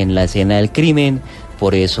caídas en la escena del crimen,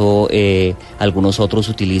 por eso algunos otros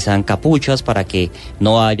utilizan capuchas para que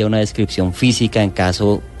no haya una descripción física en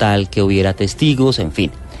caso tal que hubiera testigos, en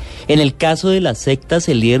fin. En el caso de las sectas,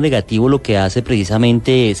 el líder negativo lo que hace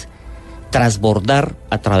precisamente es transbordar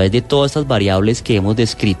a través de todas estas variables que hemos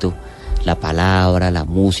descrito, la palabra, la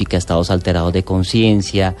música, estados alterados de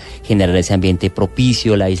conciencia, generar ese ambiente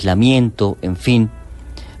propicio, el aislamiento, en fin,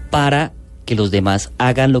 para que los demás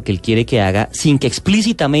hagan lo que él quiere que haga sin que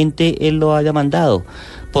explícitamente él lo haya mandado,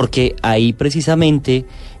 porque ahí precisamente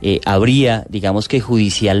habría, digamos que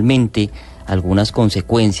judicialmente, algunas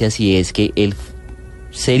consecuencias, y es que él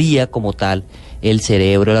sería como tal el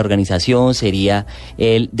cerebro de la organización, sería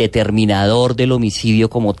el determinador del homicidio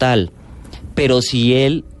como tal. Pero si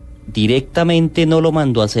él directamente no lo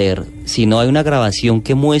mandó a hacer, si no hay una grabación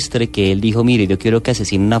que muestre que él dijo: mire, yo quiero que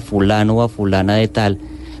asesinen a fulano o a fulana de tal,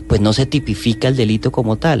 pues no se tipifica el delito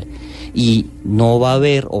como tal, y no va a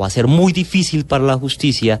haber, o va a ser muy difícil para la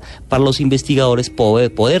justicia, para los investigadores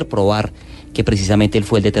poder probar que precisamente él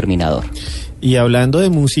fue el determinador. Y hablando de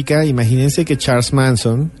música, imagínense que Charles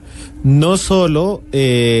Manson no solo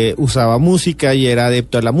usaba música y era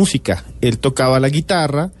adepto a la música, él tocaba la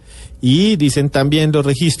guitarra, y dicen también los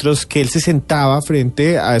registros que él se sentaba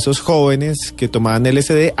frente a esos jóvenes que tomaban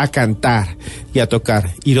LSD a cantar y a tocar.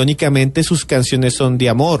 Irónicamente, sus canciones son de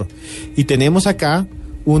amor. Y tenemos acá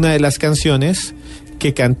una de las canciones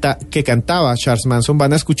que cantaba Charles Manson.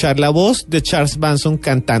 Van a escuchar la voz de Charles Manson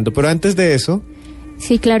cantando, pero antes de eso...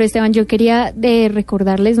 Sí, claro, Esteban, yo quería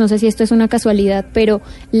recordarles, no sé si esto es una casualidad, pero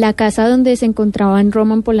la casa donde se encontraban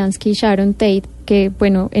Roman Polanski y Sharon Tate, que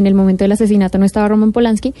bueno, en el momento del asesinato no estaba Roman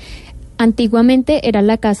Polanski, antiguamente era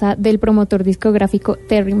la casa del promotor discográfico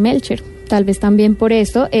Terry Melcher. Tal vez también por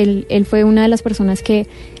eso él fue una de las personas que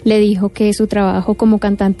le dijo que su trabajo como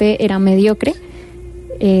cantante era mediocre.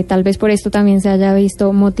 Tal vez por esto también se haya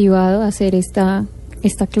visto motivado a hacer esta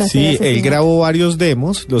clase de asesinato. Sí, él grabó varios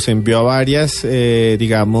demos, los envió a varias,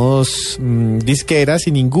 disqueras,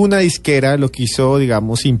 y ninguna disquera lo quiso,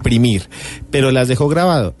 imprimir, pero las dejó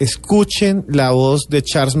grabado. Escuchen la voz de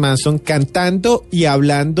Charles Manson cantando y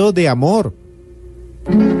hablando de amor.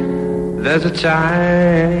 There's a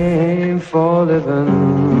time for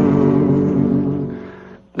living.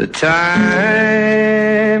 The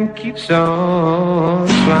time keeps on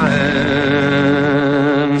flying.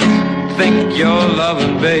 Think you're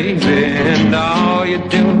loving, baby, and all you're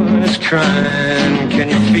doing is crying. Can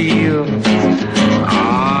you feel?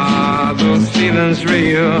 Are those feelings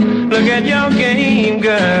real? Look at your game,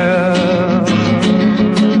 girl.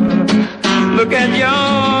 Look at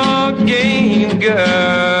your game,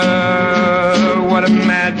 girl. What a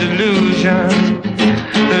mad delusion,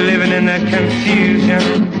 living in that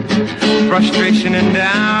confusion. frustration and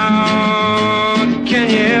doubt. Can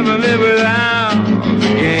you ever live without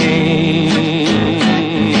the game?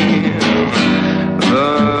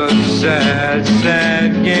 The sad,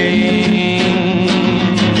 sad game.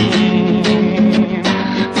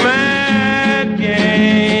 Mad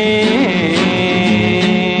game.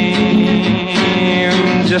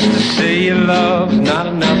 Just to say your love's not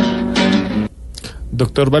enough.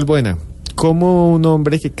 Doctor Valbuena, ¿cómo un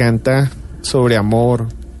hombre que canta sobre amor,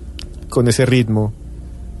 con ese ritmo,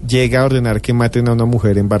 llega a ordenar que maten a una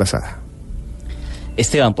mujer embarazada?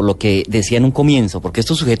 Esteban, por lo que decía en un comienzo, porque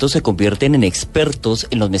estos sujetos se convierten en expertos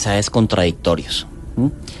en los mensajes contradictorios.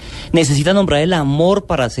 Necesitan nombrar el amor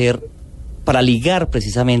para ligar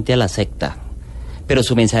precisamente a la secta, pero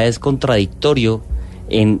su mensaje es contradictorio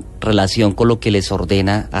en relación con lo que les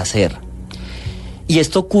ordena hacer. Y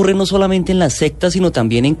esto ocurre no solamente en las sectas, sino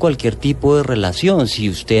también en cualquier tipo de relación. Si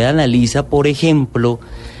usted analiza, por ejemplo,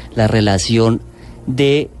 la relación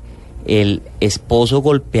de el esposo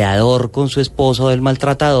golpeador con su esposo del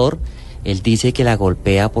maltratador, él dice que la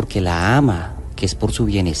golpea porque la ama, que es por su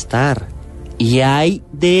bienestar. Y hay,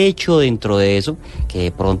 de hecho, dentro de eso, que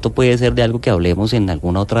de pronto puede ser de algo que hablemos en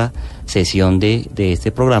alguna otra sesión de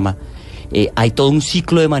este programa, hay todo un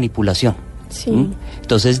ciclo de manipulación. Sí.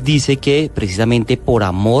 Entonces dice que precisamente por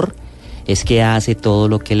amor es que hace todo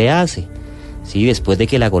lo que le hace, ¿sí? Después de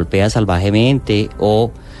que la golpea salvajemente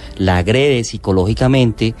o la agrede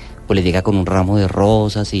psicológicamente, pues le llega con un ramo de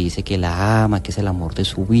rosas y dice que la ama, que es el amor de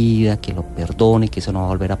su vida, que lo perdone, que eso no va a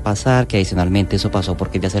volver a pasar, que adicionalmente eso pasó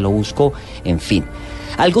porque ella se lo buscó, en fin.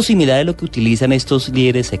 Algo similar a lo que utilizan estos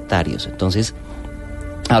líderes sectarios. Entonces,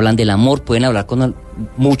 hablan del amor, pueden hablar con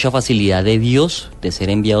mucha facilidad de Dios, de ser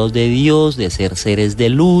enviados de Dios, de ser seres de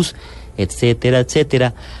luz, etcétera,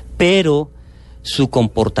 etcétera, pero su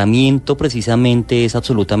comportamiento precisamente es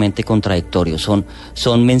absolutamente contradictorio. Son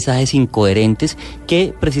mensajes incoherentes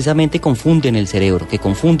que precisamente confunden el cerebro, que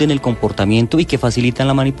confunden el comportamiento y que facilitan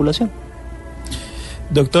la manipulación.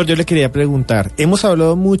 Doctor, yo le quería preguntar, hemos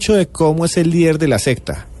hablado mucho de cómo es el líder de la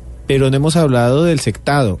secta, pero no hemos hablado del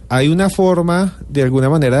sectado. ¿Hay una forma, de alguna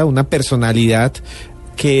manera, una personalidad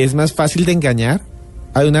que es más fácil de engañar?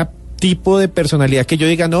 ¿Hay un tipo de personalidad que yo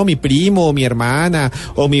diga, no, mi primo, o mi hermana,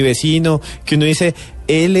 o mi vecino, que uno dice,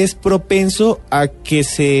 él es propenso a que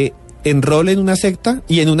se enrole en una secta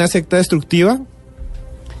y en una secta destructiva?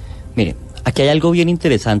 Mire, aquí hay algo bien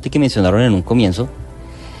interesante que mencionaron en un comienzo,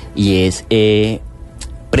 y es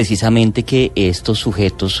precisamente que estos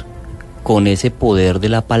sujetos, con ese poder de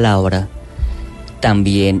la palabra,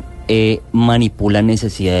 también manipulan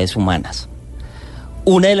necesidades humanas.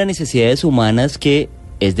 Una de las necesidades humanas que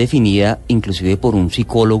es definida inclusive por un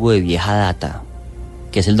psicólogo de vieja data,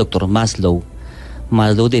 que es el doctor Maslow.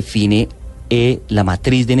 Maslow define la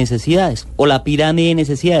matriz de necesidades, o la pirámide de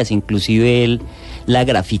necesidades, inclusive él la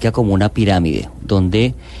grafica como una pirámide,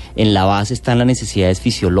 donde en la base están las necesidades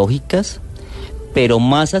fisiológicas, pero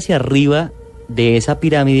más hacia arriba de esa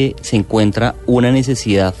pirámide se encuentra una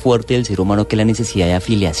necesidad fuerte del ser humano, que es la necesidad de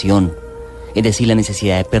afiliación, es decir, la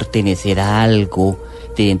necesidad de pertenecer a algo,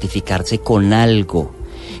 de identificarse con algo,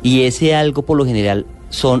 y ese algo por lo general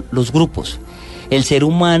son los grupos. El ser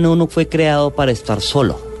humano no fue creado para estar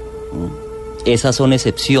solo, esas son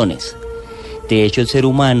excepciones. De hecho, el ser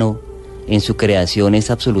humano en su creación es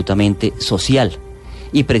absolutamente social,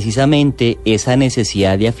 y precisamente esa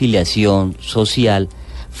necesidad de afiliación social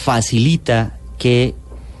facilita que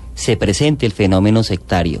se presente el fenómeno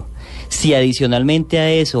sectario. Si adicionalmente a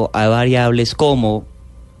eso hay variables como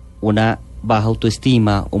una baja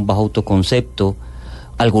autoestima, un bajo autoconcepto,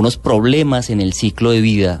 algunos problemas en el ciclo de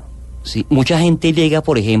vida, ¿sí? Mucha gente llega,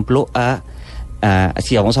 por ejemplo,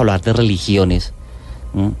 si vamos a hablar de religiones,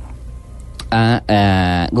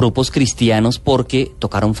 a grupos cristianos porque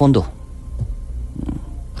tocaron fondo,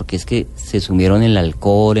 porque es que se sumieron en el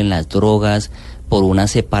alcohol, en las drogas, por una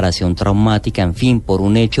separación traumática, en fin, por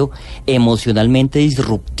un hecho emocionalmente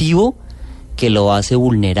disruptivo que lo hace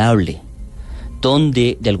vulnerable,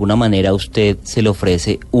 donde de alguna manera a usted se le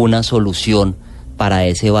ofrece una solución para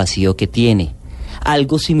ese vacío que tiene.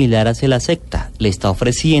 Algo similar hace la secta, le está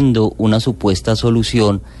ofreciendo una supuesta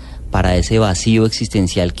solución para ese vacío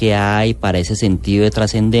existencial que hay, para ese sentido de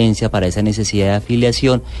trascendencia, para esa necesidad de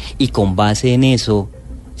afiliación, y con base en eso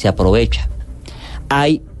se aprovecha.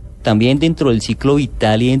 Hay también dentro del ciclo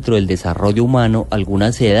vital y dentro del desarrollo humano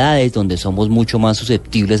algunas edades donde somos mucho más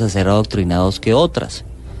susceptibles a ser adoctrinados que otras.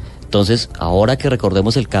 Entonces, ahora que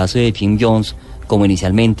recordemos el caso de Jim Jones, como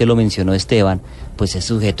inicialmente lo mencionó Esteban, pues ese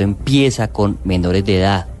sujeto empieza con menores de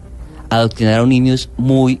edad. Adoctrinar a un niño es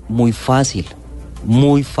muy fácil,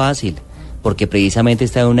 porque precisamente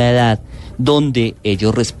está en una edad donde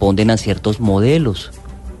ellos responden a ciertos modelos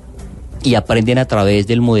y aprenden a través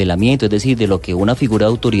del modelamiento, es decir, de lo que una figura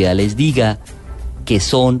de autoridad les diga que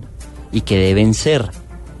son y que deben ser,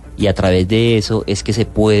 y a través de eso es que se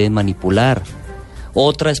pueden manipular.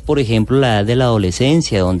 Otra es, por ejemplo, la edad de la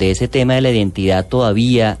adolescencia, donde ese tema de la identidad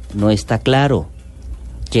todavía no está claro,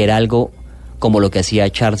 que era algo como lo que hacía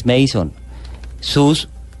Charles Manson. Sus,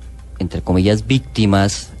 entre comillas,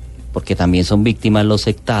 víctimas, porque también son víctimas los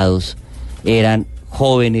sectados, eran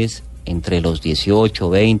jóvenes entre los 18,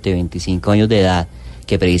 20, 25 años de edad,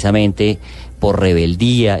 que precisamente por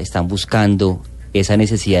rebeldía están buscando esa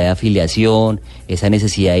necesidad de afiliación, esa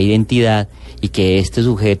necesidad de identidad, y que este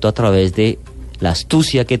sujeto, a través de la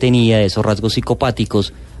astucia que tenía, de esos rasgos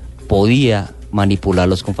psicopáticos, podía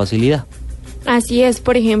manipularlos con facilidad. Así es,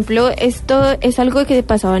 por ejemplo, esto es algo que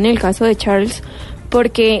pasaba en el caso de Charles,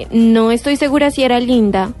 porque no estoy segura si era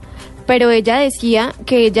Linda, pero ella decía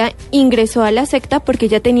que ella ingresó a la secta porque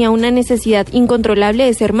ella tenía una necesidad incontrolable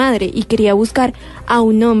de ser madre y quería buscar a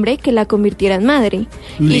un hombre que la convirtiera en madre.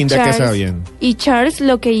 Linda Casabian. Y Charles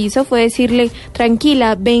lo que hizo fue decirle,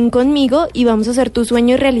 tranquila, ven conmigo y vamos a hacer tu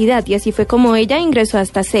sueño realidad. Y así fue como ella ingresó a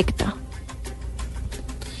esta secta.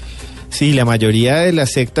 Sí, la mayoría de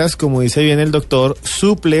las sectas, como dice bien el doctor,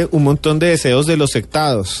 suple un montón de deseos de los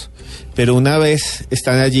sectados. Pero una vez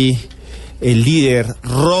están allí, el líder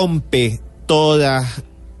rompe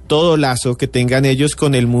todo lazo que tengan ellos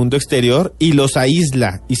con el mundo exterior y los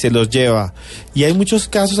aísla y se los lleva. Y hay muchos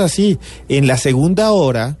casos así. En la segunda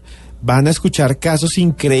hora van a escuchar casos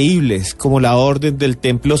increíbles, como la Orden del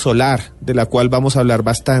Templo Solar, de la cual vamos a hablar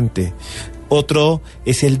bastante. Otro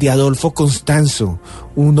es el de Adolfo Constanzo,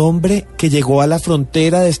 un hombre que llegó a la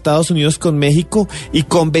frontera de Estados Unidos con México y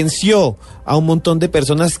convenció a un montón de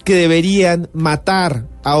personas que deberían matar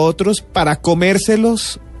a otros para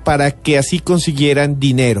comérselos, para que así consiguieran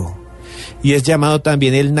dinero. Y es llamado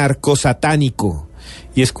también el narcosatánico.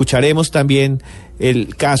 Y escucharemos también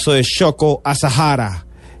el caso de Shoko Asahara,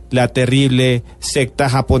 la terrible secta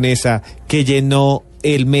japonesa que llenó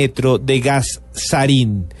el metro de gas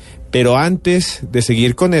sarín. Pero antes de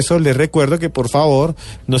seguir con eso, les recuerdo que por favor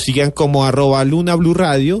nos sigan como @Luna BLU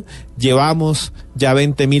Radio. Llevamos ya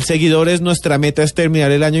 20,000 seguidores, nuestra meta es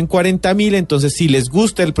terminar el año en 40,000, entonces si les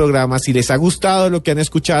gusta el programa, si les ha gustado lo que han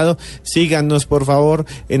escuchado, síganos por favor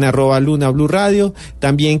en @Luna BLU Radio.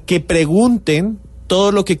 También que pregunten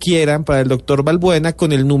todo lo que quieran para el doctor Valbuena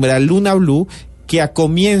con el numeral Luna BLU, que a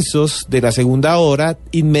comienzos de la segunda hora,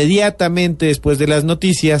 inmediatamente después de las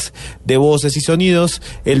noticias de voces y sonidos,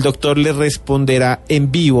 el doctor les responderá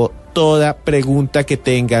en vivo toda pregunta que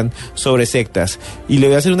tengan sobre sectas. Y le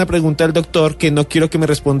voy a hacer una pregunta al doctor que no quiero que me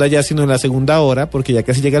responda ya, sino en la segunda hora, porque ya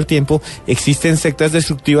casi llega el tiempo. ¿Existen sectas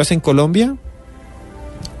destructivas en Colombia?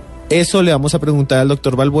 Eso le vamos a preguntar al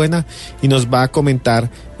doctor Valbuena y nos va a comentar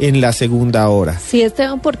en la segunda hora. Sí,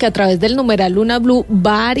 Esteban, porque a través del numeral Luna BLU,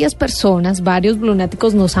 varias personas, varios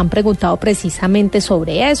blunáticos nos han preguntado precisamente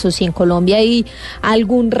sobre eso, si en Colombia hay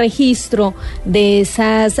algún registro de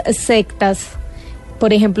esas sectas.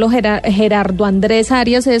 Por ejemplo, Gerardo Andrés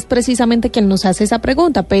Arias es precisamente quien nos hace esa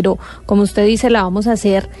pregunta, pero como usted dice, la vamos a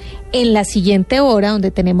hacer en la siguiente hora, donde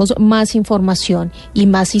tenemos más información y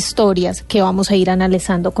más historias que vamos a ir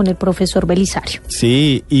analizando con el profesor Belisario.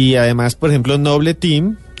 Sí, y además, por ejemplo, Noble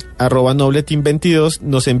Team, @NobleTeam22,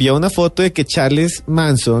 nos envía una foto de que Charles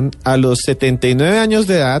Manson, a los 79 años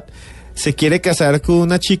de edad, se quiere casar con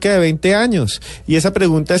una chica de 20 años. Y esa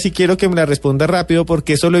pregunta sí quiero que me la responda rápido,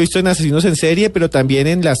 porque eso lo he visto en asesinos en serie, pero también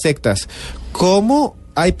en las sectas. ¿Cómo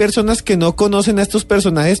hay personas que no conocen a estos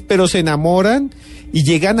personajes, pero se enamoran y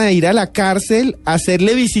llegan a ir a la cárcel a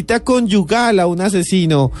hacerle visita conyugal a un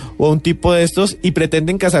asesino o a un tipo de estos y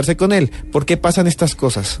pretenden casarse con él? ¿Por qué pasan estas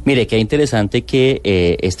cosas? Mire, qué interesante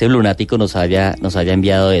que este lunático nos haya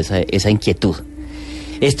enviado esa inquietud.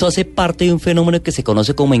 Esto hace parte de un fenómeno que se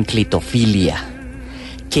conoce como enclitofilia,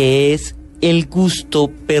 que es el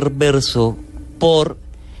gusto perverso por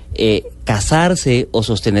casarse o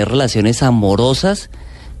sostener relaciones amorosas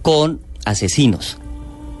con asesinos.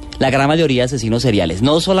 La gran mayoría de asesinos seriales.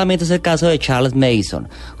 No solamente es el caso de Charles Manson.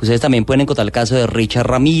 Ustedes también pueden encontrar el caso de Richard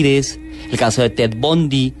Ramírez, el caso de Ted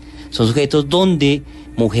Bundy. Son sujetos donde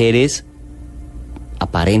mujeres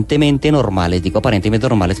aparentemente normales, digo aparentemente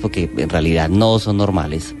normales porque en realidad no son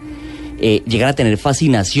normales, llegan a tener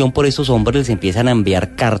fascinación por esos hombres, les empiezan a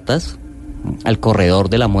enviar cartas al corredor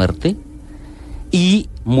de la muerte y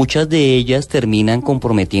muchas de ellas terminan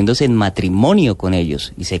comprometiéndose en matrimonio con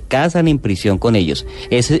ellos y se casan en prisión con ellos.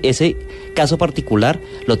 Ese caso particular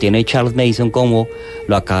lo tiene Charles Manson, como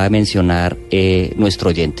lo acaba de mencionar nuestro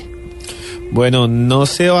oyente. Bueno, no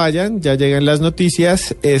se vayan, ya llegan las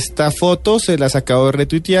noticias. Esta foto se las acabo de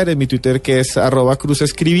retuitear en mi Twitter, que es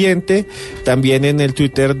 @cruzescribiente, también en el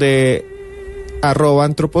Twitter de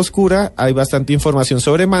 @antroposcura. Hay bastante información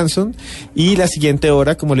sobre Manson, y la siguiente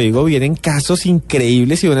hora, como le digo, vienen casos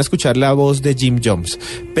increíbles y van a escuchar la voz de Jim Jones.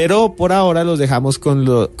 Pero por ahora los dejamos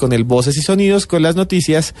con el Voces y Sonidos, con las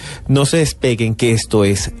noticias. No se despeguen, que esto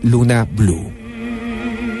es Luna BLU.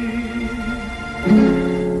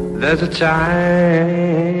 There's a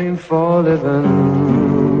time for living.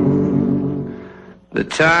 The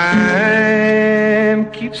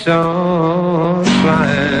time keeps on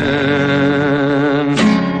flying.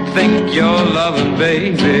 Think you're loving,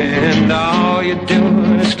 baby, and all you're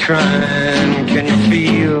doing is crying. Can you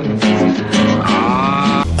feel?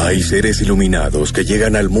 Hay seres iluminados que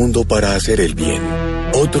llegan al mundo para hacer el bien.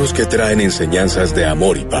 Otros que traen enseñanzas de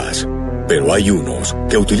amor y paz. Pero hay unos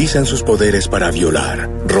que utilizan sus poderes para violar,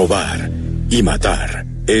 robar y matar.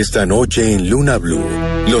 Esta noche en Luna BLU,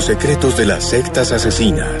 los secretos de las sectas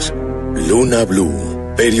asesinas. Luna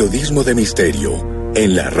BLU, periodismo de misterio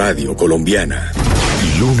en la radio colombiana.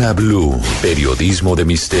 Luna BLU, periodismo de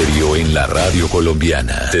misterio en la radio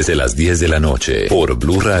colombiana. Desde las 10 de la noche por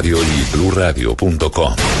Blue Radio y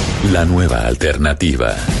bluradio.com. La nueva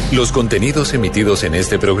alternativa. Los contenidos emitidos en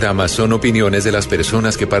este programa son opiniones de las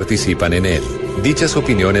personas que participan en él. Dichas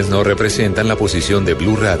opiniones no representan la posición de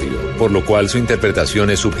Blue Radio, por lo cual su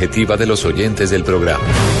interpretación es subjetiva de los oyentes del programa.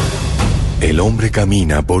 El hombre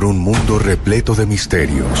camina por un mundo repleto de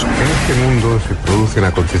misterios. En este mundo se producen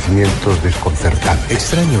acontecimientos desconcertantes.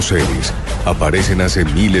 Extraños seres aparecen hace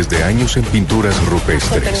miles de años en pinturas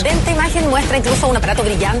rupestres. Sorprendente imagen muestra incluso un aparato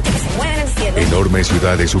brillante que se mueve en el cielo. Enormes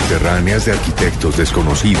ciudades subterráneas de arquitectos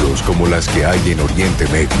desconocidos como las que hay en Oriente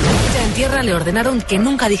Medio. Ya en tierra le ordenaron que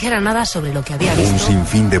nunca dijera nada sobre lo que había visto. Un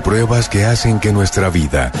sinfín de pruebas que hacen que nuestra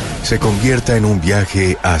vida se convierta en un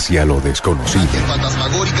viaje hacia lo desconocido.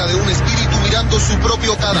 Fantasmagórica de un espíritu mirando su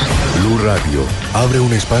propio cadáver. Blue Radio abre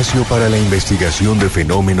un espacio para la investigación de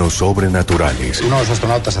fenómenos sobrenaturales. Uno de los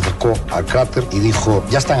astronautas se acercó al cráter y dijo,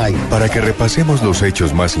 ya están ahí. Para que repasemos los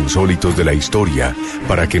hechos más insólitos de la historia,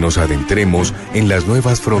 para que nos adentremos en las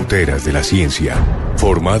nuevas fronteras de la ciencia.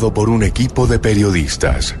 Formado por un equipo de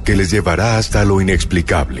periodistas que les llevará hasta lo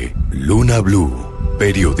inexplicable. Luna BLU,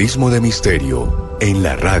 periodismo de misterio en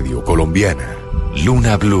la radio colombiana.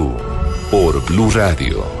 Luna BLU, por Blue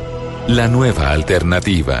Radio. La nueva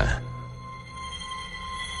alternativa.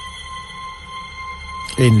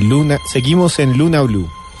 Seguimos en Luna BLU.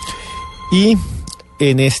 Y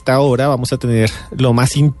en esta hora vamos a tener lo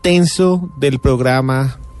más intenso del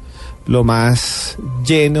programa, lo más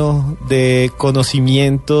lleno de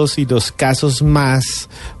conocimientos y los casos más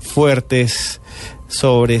fuertes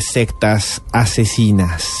sobre sectas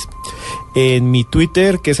asesinas. En mi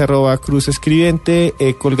Twitter, que es @cruzescribiente,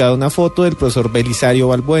 he colgado una foto del profesor Belisario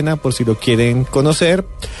Valbuena, por si lo quieren conocer.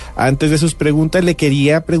 Antes de sus preguntas, le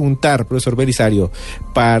quería preguntar, profesor Belisario,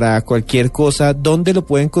 para cualquier cosa, ¿dónde lo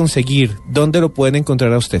pueden conseguir? ¿Dónde lo pueden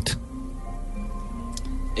encontrar a usted?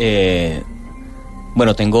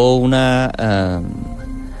 Bueno, tengo una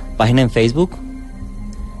página en Facebook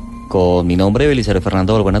con mi nombre, Belisario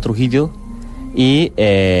Fernando Valbuena Trujillo, y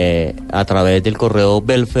a través del correo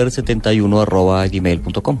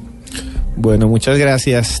belfer71@gmail.com. Bueno, muchas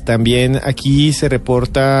gracias. También aquí se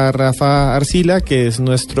reporta Rafa Arcila, que es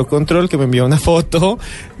nuestro control, que me envió una foto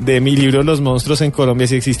de mi libro Los monstruos en Colombia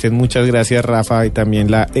sí existen. Muchas gracias, Rafa, y también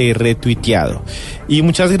la he retuiteado. Y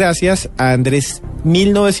muchas gracias a Andrés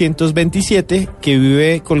 1927, que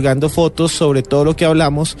vive colgando fotos sobre todo lo que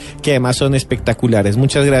hablamos, que además son espectaculares.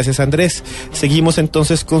 Muchas gracias, Andrés. Seguimos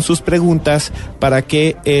entonces con sus preguntas para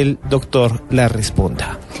que el doctor las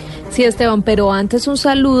responda. Sí, Esteban, pero antes un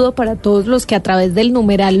saludo para todos los que a través del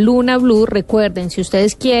numeral Luna BLU, recuerden, si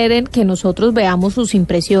ustedes quieren que nosotros veamos sus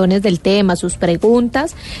impresiones del tema, sus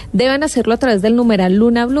preguntas, deben hacerlo a través del numeral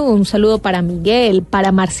Luna BLU. Un saludo para Miguel,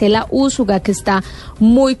 para Marcela Úsuga, que está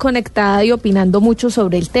muy conectada y opinando mucho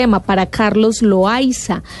sobre el tema, para Carlos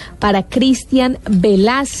Loaiza, para Cristian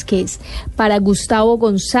Velázquez, para Gustavo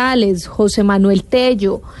González, José Manuel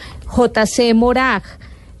Tello, JC Moraj.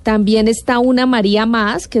 También está una María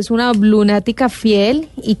más, que es una blunática fiel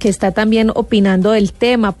y que está también opinando del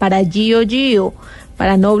tema, para Gio,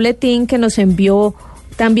 para Noble Team, que nos envió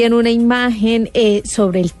también una imagen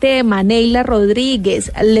sobre el tema, Neila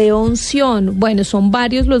Rodríguez, León Sion. Bueno, son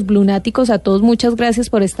varios los blunáticos. A todos muchas gracias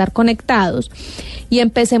por estar conectados. Y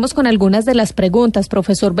empecemos con algunas de las preguntas,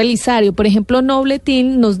 profesor Belisario. Por ejemplo, Noble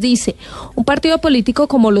Team nos dice, ¿un partido político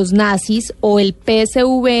como los nazis o el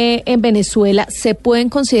PSV en Venezuela se pueden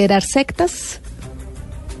considerar sectas?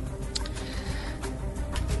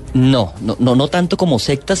 No tanto como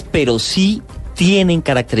sectas, pero sí tienen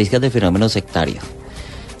características de fenómeno sectario.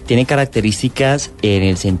 Tienen características en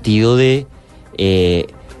el sentido de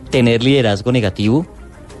tener liderazgo negativo,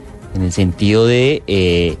 en el sentido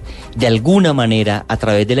de alguna manera, a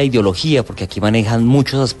través de la ideología, porque aquí manejan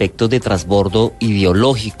muchos aspectos de trasbordo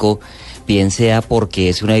ideológico, bien sea porque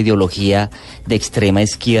es una ideología de extrema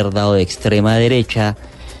izquierda o de extrema derecha,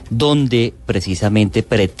 donde precisamente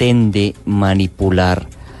pretende manipular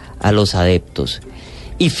a los adeptos.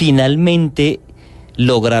 Y finalmente,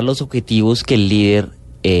 lograr los objetivos que el líder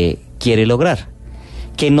quiere lograr,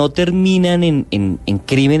 que no terminan en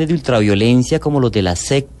crímenes de ultraviolencia como los de la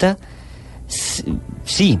secta,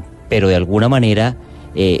 sí, pero de alguna manera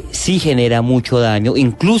sí genera mucho daño,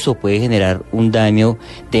 incluso puede generar un daño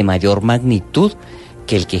de mayor magnitud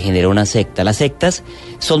que el que genera una secta. Las sectas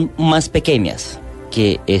son más pequeñas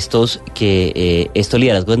que estos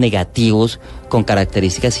liderazgos negativos con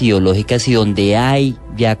características ideológicas y donde hay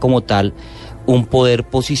ya como tal un poder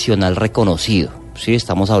posicional reconocido. Sí,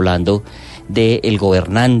 estamos hablando del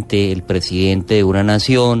gobernante, el presidente de una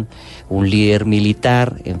nación, un líder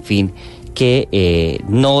militar, en fin, que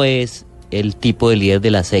no es el tipo de líder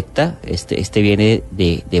de la secta. Este viene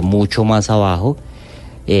de mucho más abajo,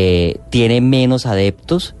 tiene menos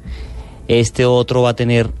adeptos. Este otro va a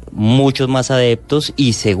tener muchos más adeptos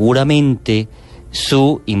y seguramente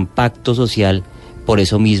su impacto social por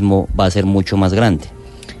eso mismo va a ser mucho más grande.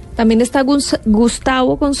 También está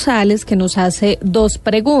Gustavo González, que nos hace 2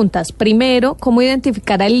 preguntas. Primero, ¿cómo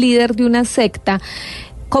identificar al líder de una secta?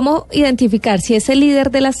 ¿Cómo identificar si ese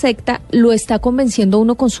líder de la secta lo está convenciendo a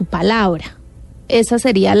uno con su palabra? Esa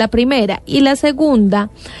sería la primera. Y la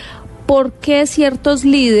segunda, ¿por qué ciertos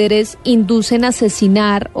líderes inducen a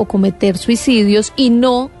asesinar o cometer suicidios y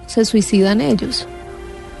no se suicidan ellos?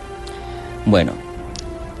 Bueno,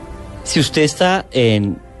 si usted está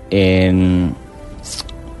en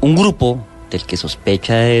un grupo del que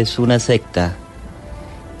sospecha es una secta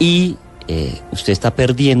y usted está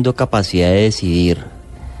perdiendo capacidad de decidir,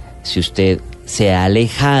 si usted se ha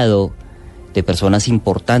alejado de personas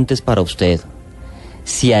importantes para usted,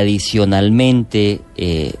 si adicionalmente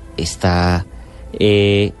está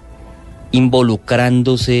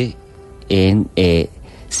involucrándose en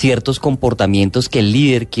ciertos comportamientos que el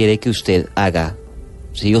líder quiere que usted haga,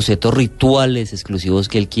 ¿sí? O ciertos rituales exclusivos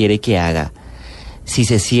que él quiere que haga, si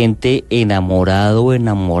se siente enamorado o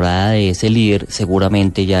enamorada de ese líder,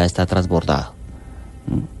 seguramente ya está transbordado.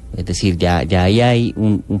 Es decir, ya ahí hay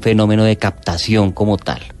un fenómeno de captación como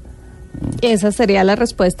tal. Esa sería la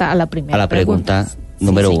respuesta a la primera pregunta. A la pregunta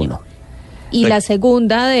número 1. Y la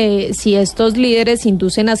segunda, de si estos líderes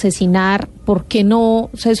inducen a asesinar, ¿por qué no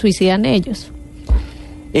se suicidan ellos?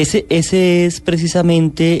 Ese es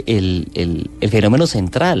precisamente el fenómeno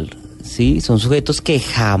central, ¿sí? Son sujetos que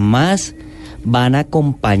jamás van a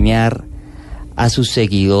acompañar a sus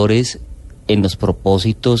seguidores en los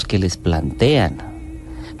propósitos que les plantean.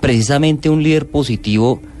 Precisamente un líder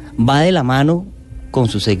positivo va de la mano con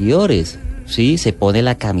sus seguidores, ¿sí? Se pone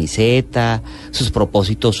la camiseta, sus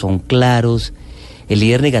propósitos son claros. El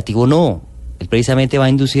líder negativo no, él precisamente va a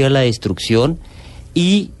inducir a la destrucción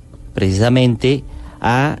y precisamente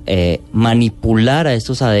a manipular a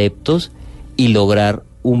estos adeptos y lograr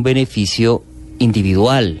un beneficio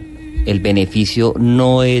individual. El beneficio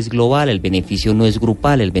no es global, el beneficio no es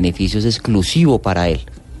grupal, el beneficio es exclusivo para él.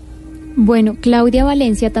 Bueno, Claudia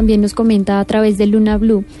Valencia también nos comenta a través de Luna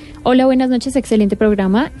BLU. Hola, buenas noches, excelente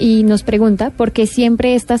programa. Y nos pregunta por qué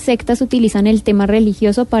siempre estas sectas utilizan el tema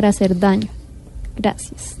religioso para hacer daño.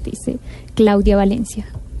 Gracias, dice Claudia Valencia.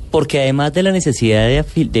 Porque además de la necesidad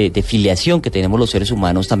de filiación que tenemos los seres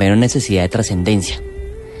humanos, también hay una necesidad de trascendencia.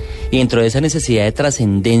 Y dentro de esa necesidad de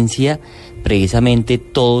trascendencia, precisamente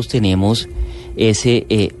todos tenemos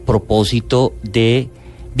ese propósito de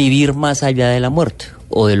vivir más allá de la muerte,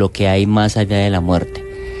 o de lo que hay más allá de la muerte.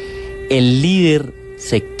 El líder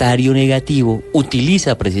sectario negativo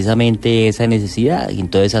utiliza precisamente esa necesidad, y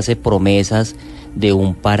entonces hace promesas de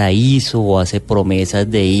un paraíso, o hace promesas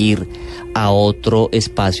de ir a otro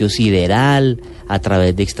espacio sideral a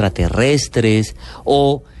través de extraterrestres,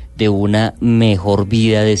 o de una mejor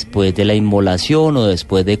vida después de la inmolación o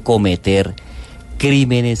después de cometer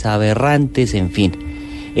crímenes aberrantes, en fin.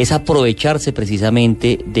 Es aprovecharse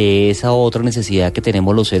precisamente de esa otra necesidad que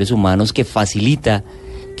tenemos los seres humanos, que facilita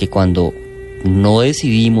que cuando no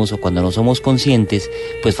decidimos o cuando no somos conscientes,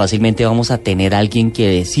 pues fácilmente vamos a tener a alguien que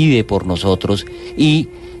decide por nosotros y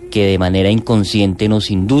que de manera inconsciente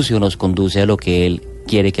nos induce o nos conduce a lo que él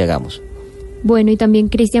quiere que hagamos. Bueno, y también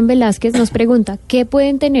Cristian Velázquez nos pregunta, ¿qué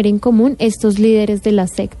pueden tener en común estos líderes de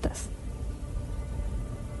las sectas?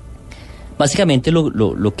 Básicamente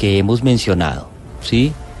lo que hemos mencionado,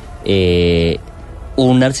 ¿sí?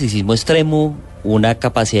 Un narcisismo extremo, una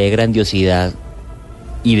capacidad de grandiosidad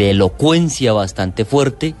y de elocuencia bastante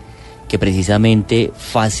fuerte que precisamente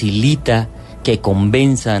facilita que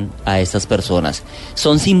convenzan a estas personas.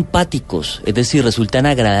 Son simpáticos, es decir, resultan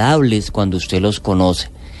agradables cuando usted los conoce.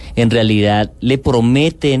 En realidad le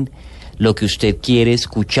prometen lo que usted quiere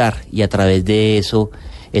escuchar y a través de eso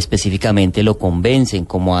específicamente lo convencen,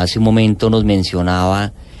 como hace un momento nos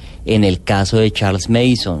mencionaba en el caso de Charles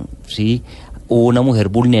Mason, ¿sí? Una mujer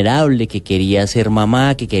vulnerable que quería ser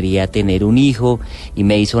mamá, que quería tener un hijo, y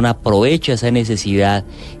Mason aprovecha esa necesidad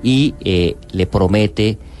y le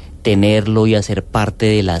promete tenerlo y hacer parte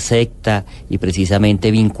de la secta y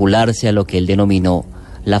precisamente vincularse a lo que él denominó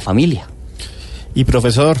la familia. Y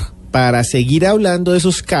profesor, para seguir hablando de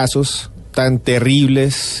esos casos tan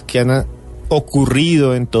terribles que han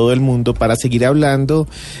ocurrido en todo el mundo, para seguir hablando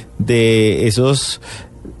de esos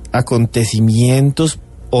acontecimientos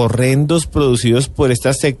horrendos producidos por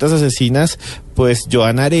estas sectas asesinas, pues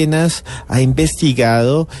Joana Arenas ha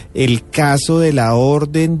investigado el caso de la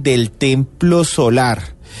Orden del Templo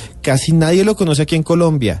Solar. Casi nadie lo conoce aquí en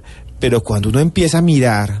Colombia, pero cuando uno empieza a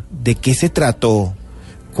mirar de qué se trató,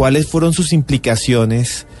 cuáles fueron sus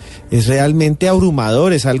implicaciones, es realmente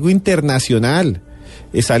abrumador, es algo internacional,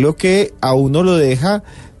 es algo que a uno lo deja,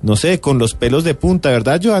 no sé, con los pelos de punta,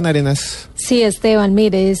 ¿verdad, Joana Arenas? Sí, Esteban,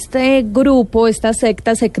 mire, este grupo, esta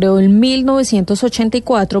secta se creó en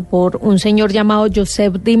 1984 por un señor llamado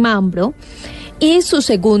Joseph Di Mambro, y su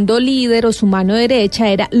segundo líder o su mano derecha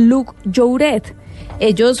era Luc Jouret.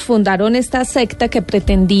 Ellos fundaron esta secta que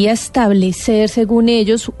pretendía establecer, según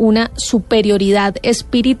ellos, una superioridad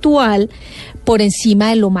espiritual por encima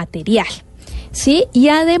de lo material, ¿sí? Y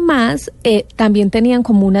además también tenían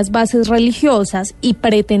como unas bases religiosas y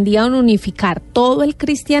pretendían unificar todo el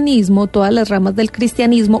cristianismo, todas las ramas del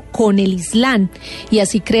cristianismo con el Islam y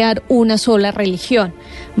así crear una sola religión.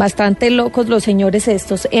 Bastante locos los señores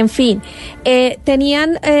estos. En fin,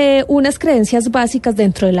 tenían unas creencias básicas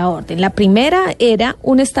dentro de la orden. La primera era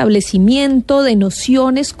un establecimiento de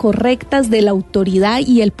nociones correctas de la autoridad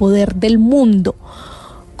y el poder del mundo,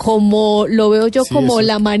 como lo veo yo, sí, como eso,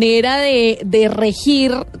 la manera de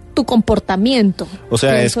regir tu comportamiento. O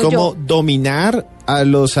sea, es como dominar a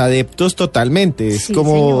los adeptos totalmente, es sí,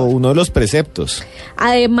 como señor, uno de los preceptos.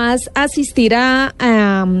 Además, asistir a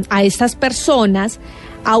estas personas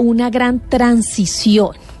a una gran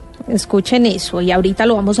transición. Escuchen eso, y ahorita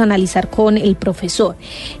lo vamos a analizar con el profesor.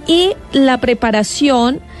 Y la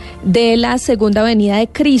preparación de la segunda venida de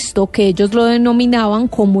Cristo, que ellos lo denominaban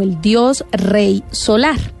como el Dios Rey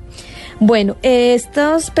Solar. Bueno,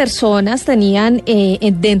 estas personas tenían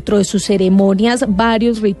dentro de sus ceremonias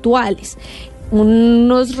varios rituales.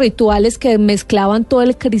 Unos rituales que mezclaban todo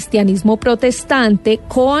el cristianismo protestante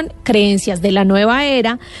con creencias de la nueva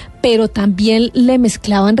era, pero también le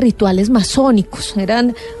mezclaban rituales masónicos.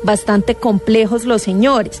 Eran bastante complejos los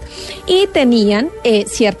señores y tenían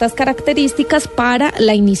ciertas características para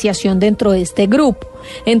la iniciación dentro de este grupo.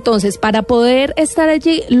 Entonces, para poder estar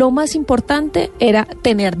allí, lo más importante era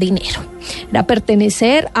tener dinero, era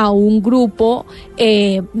pertenecer a un grupo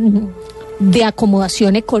de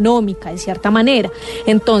acomodación económica, de cierta manera.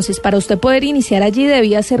 Entonces, para usted poder iniciar allí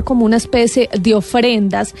debía ser como una especie de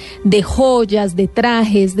ofrendas, de joyas, de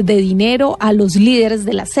trajes, de dinero a los líderes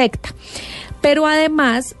de la secta. Pero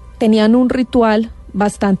además tenían un ritual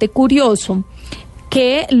bastante curioso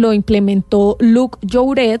que lo implementó Luc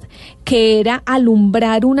Jouret, que era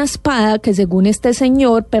alumbrar una espada que, según este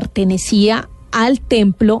señor, pertenecía al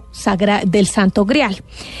templo del Santo Grial.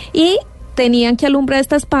 Y tenían que alumbrar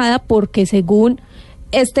esta espada porque, según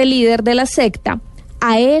este líder de la secta,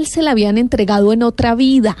 a él se la habían entregado en otra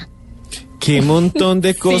vida. Qué montón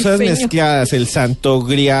de cosas sí, mezcladas, el Santo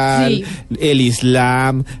Grial, sí, el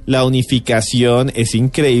Islam, la unificación, es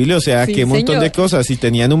increíble, o sea, sí, qué montón de cosas, y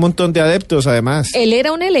tenían un montón de adeptos además. Él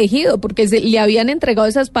era un elegido porque le habían entregado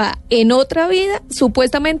esa espada en otra vida,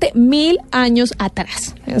 supuestamente 1000 años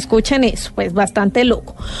atrás. Escuchen eso, pues bastante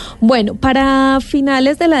loco. Bueno, para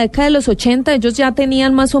finales de la década de los 80, ellos ya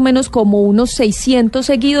tenían más o menos como unos 600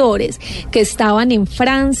 seguidores que estaban en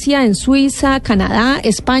Francia, en Suiza, Canadá,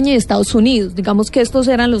 España y Estados Unidos. Digamos que estos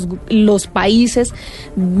eran los países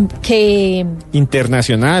que...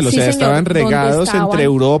 Internacional, o sí, sea, señor, estaban regados entre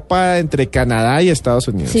Europa, entre Canadá y Estados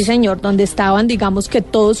Unidos. Sí, señor, donde estaban, digamos que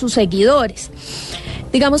todos sus seguidores.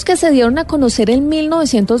 Digamos que se dieron a conocer en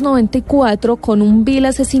 1994 con un vil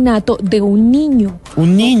asesinato de un niño.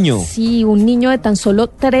 ¿Un niño? Sí, un niño de tan solo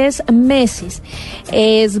 3 meses.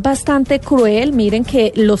 Es bastante cruel. Miren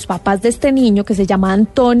que los papás de este niño, que se llamaban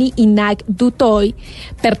Tony y Nag Dutoy,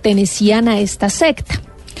 pertenecían a esta secta.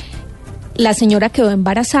 La señora quedó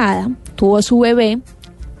embarazada, tuvo a su bebé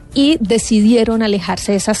y decidieron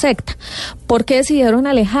alejarse de esa secta. ¿Por qué decidieron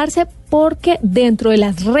alejarse? Porque dentro de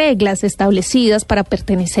las reglas establecidas para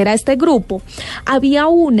pertenecer a este grupo, había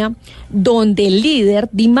una donde el líder,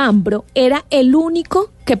 Dimambro, era el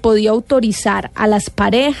único que podía autorizar a las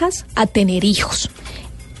parejas a tener hijos.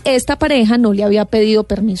 Esta pareja no le había pedido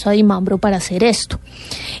permiso a Dimambro para hacer esto.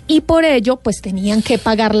 Y por ello, pues tenían que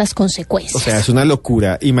pagar las consecuencias. O sea, es una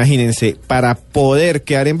locura. Imagínense, para poder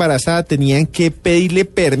quedar embarazada tenían que pedirle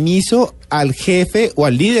permiso al jefe o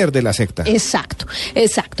al líder de la secta. Exacto.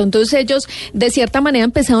 Entonces ellos, de cierta manera,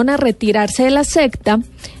 empezaron a retirarse de la secta.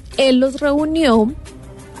 Él los reunió,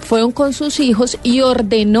 fueron con sus hijos y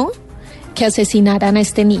ordenó que asesinaran a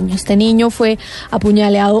este niño. Este niño fue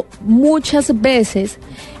apuñaleado muchas veces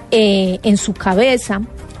en su cabeza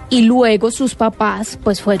y luego sus papás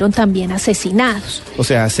pues fueron también asesinados. O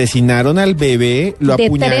sea, asesinaron al bebé, lo de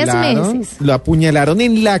apuñalaron, 3 meses. lo apuñalaron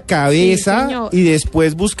en la cabeza, Sí, y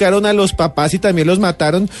después buscaron a los papás y también los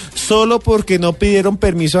mataron solo porque no pidieron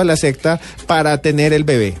permiso a la secta para tener el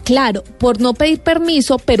bebé. Claro, por no pedir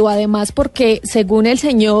permiso, pero además porque, según el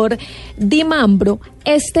señor Dimambro,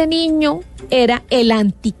 este niño era el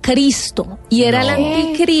anticristo, y era el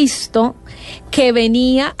anticristo que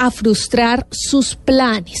venía a frustrar sus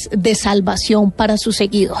planes de salvación para sus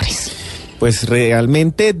seguidores. Pues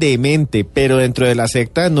realmente demente, pero dentro de la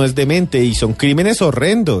secta no es demente y son crímenes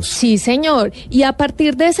horrendos. Sí, señor. Y a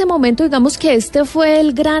partir de ese momento, digamos que este fue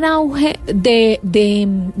el gran auge de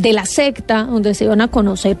la secta, donde se iban a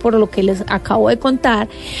conocer por lo que les acabo de contar,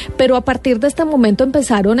 pero a partir de este momento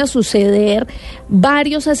empezaron a suceder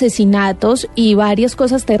varios asesinatos y varias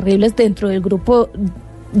cosas terribles dentro del grupo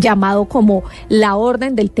llamado como la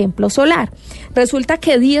Orden del Templo Solar. Resulta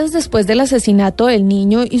que días después del asesinato del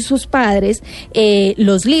niño y sus padres,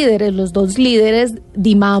 los dos líderes,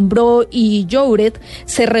 Dimambro y Jouret,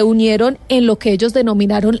 se reunieron en lo que ellos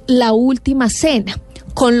denominaron la última cena,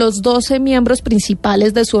 con los 12 miembros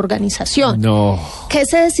principales de su organización. No. ¿Qué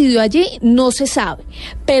se decidió allí? No se sabe.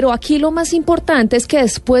 Pero aquí lo más importante es que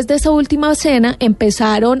después de esa última cena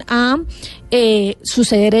empezaron a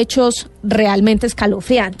suceder hechos realmente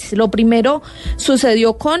escalofriantes. Lo primero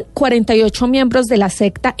sucedió con 48 miembros de la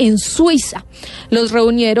secta en Suiza. Los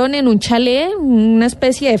reunieron en un chalet, una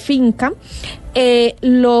especie de finca.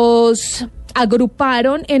 Los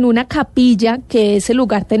agruparon en una capilla, que ese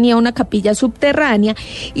lugar tenía una capilla subterránea,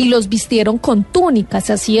 y los vistieron con túnicas,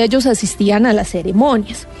 así ellos asistían a las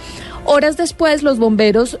ceremonias. Horas después, los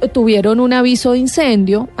bomberos tuvieron un aviso de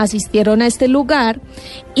incendio, asistieron a este lugar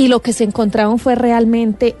y lo que se encontraron fue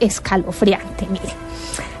realmente escalofriante. Miren,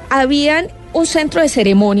 habían un centro de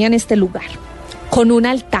ceremonia en este lugar, con un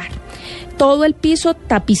altar, todo el piso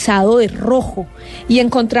tapizado de rojo, y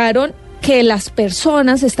encontraron que las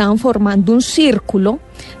personas estaban formando un círculo.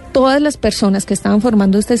 Todas las personas que estaban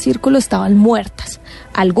formando este círculo estaban muertas.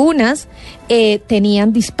 Algunas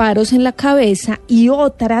tenían disparos en la cabeza y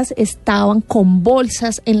otras estaban con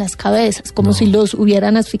bolsas en las cabezas, como si los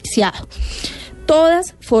hubieran asfixiado.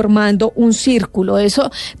 Todas formando un círculo.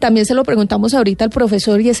 Eso también se lo preguntamos ahorita al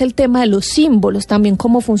profesor, y es el tema de los símbolos, también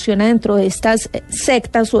cómo funciona dentro de estas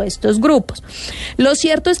sectas o estos grupos. Lo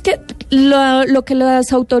cierto es que lo que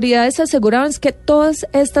las autoridades aseguraban es que todas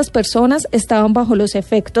estas personas estaban bajo los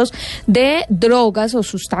efectos de drogas o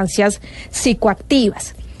sustancias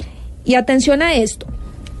psicoactivas. Y atención a esto,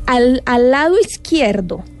 al lado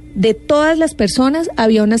izquierdo de todas las personas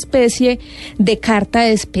había una especie de carta de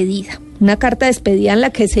despedida. Una carta de despedida en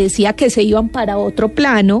la que se decía que se iban para otro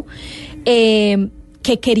plano,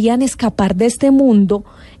 que querían escapar de este mundo,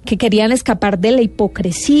 que querían escapar de la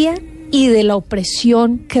hipocresía y de la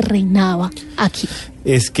opresión que reinaba aquí.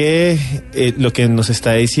 Es que lo que nos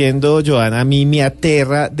está diciendo Joana a mí me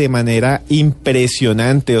aterra de manera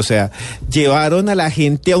impresionante. O sea, llevaron a la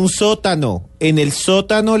gente a un sótano. En el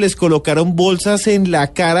sótano les colocaron bolsas en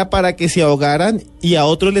la cara para que se ahogaran, y a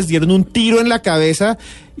otros les dieron un tiro en la cabeza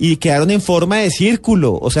y quedaron en forma de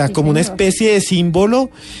círculo, o sea, sí, como una especie de símbolo.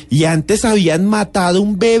 Y antes habían matado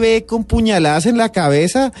un bebé con puñaladas en la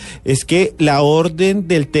cabeza. Es que la Orden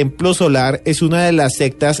del Templo Solar es una de las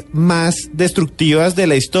sectas más destructivas de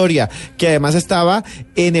la historia, que además estaba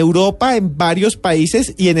en Europa, en varios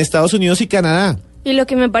países, y en Estados Unidos y Canadá. Y lo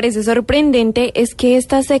que me parece sorprendente es que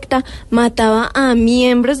esta secta mataba a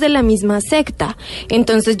miembros de la misma secta.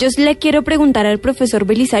 Entonces yo le quiero preguntar al profesor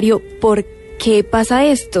Belisario, ¿por qué pasa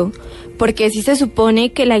esto? Porque si se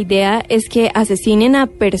supone que la idea es que asesinen a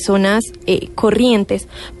personas corrientes,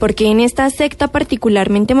 ¿por qué en esta secta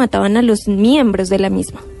particularmente mataban a los miembros de la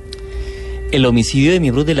misma? El homicidio de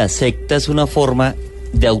miembros de la secta es una forma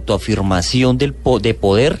de autoafirmación de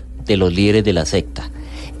poder de los líderes de la secta,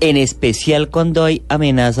 en especial cuando hay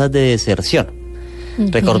amenazas de deserción.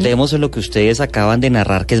 Recordemos en lo que ustedes acaban de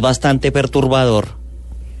narrar, que es bastante perturbador,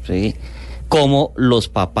 ¿sí? Cómo los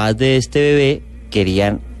papás de este bebé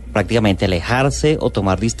querían prácticamente alejarse o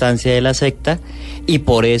tomar distancia de la secta, y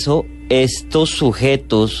por eso estos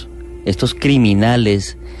sujetos, estos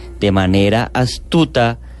criminales, de manera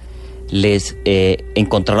astuta, les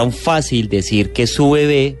encontraron fácil decir que su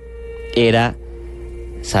bebé era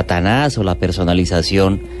Satanás o la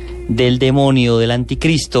personalización del demonio, del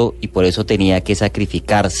anticristo, y por eso tenía que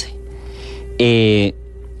sacrificarse.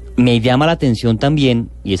 Me llama la atención también,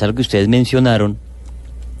 y es algo que ustedes mencionaron,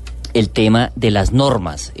 el tema de las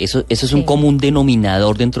normas. Eso es un común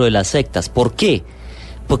denominador dentro de las sectas. ¿Por qué?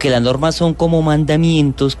 Porque las normas son como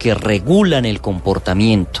mandamientos que regulan el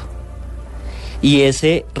comportamiento. Y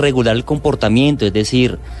ese regular el comportamiento, es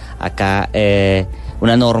decir, acá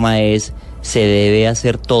una norma es: se debe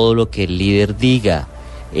hacer todo lo que el líder diga,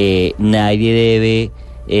 nadie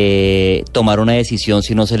debe tomar una decisión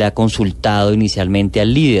si no se le ha consultado inicialmente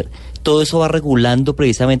al líder. Todo eso va regulando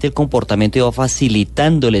precisamente el comportamiento y va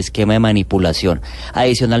facilitando el esquema de manipulación.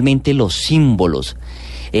 Adicionalmente, los símbolos.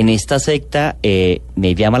 En esta secta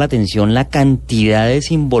me llama la atención la cantidad de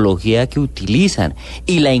simbología que utilizan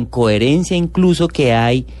y la incoherencia incluso que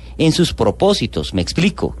hay en sus propósitos. Me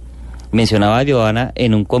explico. Mencionaba Joana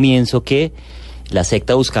en un comienzo que la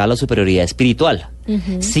secta buscaba la superioridad espiritual.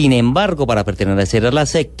 Sin embargo, para pertenecer a la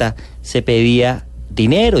secta se pedía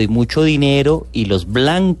dinero, y mucho dinero, y los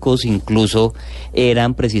blancos incluso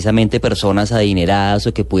eran precisamente personas adineradas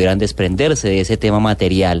o que pudieran desprenderse de ese tema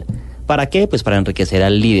material. ¿Para qué? Pues para enriquecer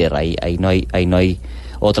al líder. Ahí no hay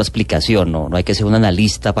otra explicación, no hay que ser un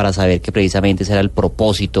analista para saber que precisamente ese era el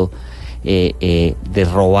propósito de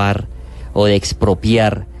robar o de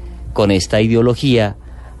expropiar con esta ideología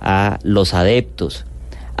a los adeptos.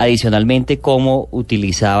 Adicionalmente, cómo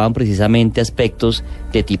utilizaban precisamente aspectos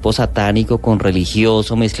de tipo satánico con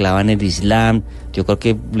religioso, mezclaban el Islam. Yo creo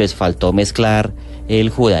que les faltó mezclar el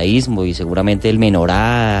judaísmo y seguramente el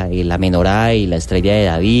menorá, y la menorá y la estrella de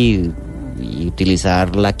David, y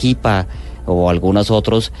utilizar la kipa o algunas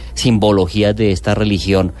otras simbologías de esta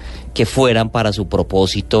religión que fueran para su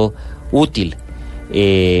propósito útil.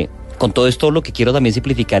 Con todo esto, lo que quiero también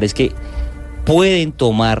simplificar es que pueden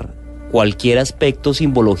tomar cualquier aspecto,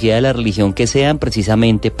 simbología de la religión que sean,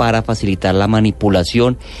 precisamente para facilitar la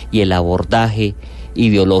manipulación y el abordaje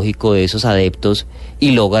ideológico de esos adeptos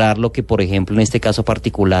y lograr lo que, por ejemplo, en este caso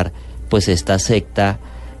particular, pues esta secta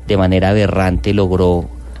de manera aberrante logró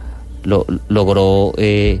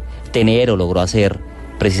tener o logró hacer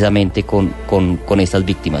precisamente con estas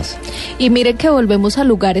víctimas. Y miren que volvemos a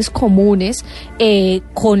lugares comunes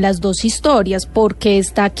con las dos historias, porque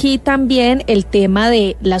está aquí también el tema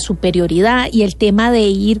de la superioridad y el tema de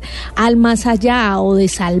ir al más allá o de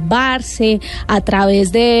salvarse a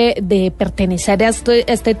través de pertenecer a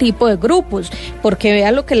este tipo de grupos, porque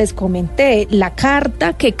vean lo que les comenté, la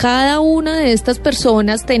carta que cada una de estas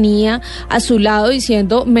personas tenía a su lado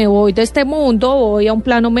diciendo: me voy de este mundo, voy a un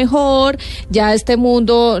plano mejor, ya este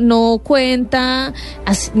mundo no cuenta,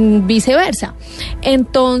 viceversa.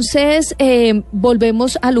 Entonces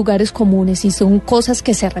volvemos a lugares comunes y son cosas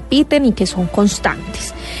que se repiten y que son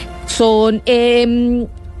constantes.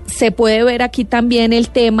 Se puede ver aquí también el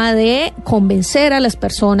tema de convencer a las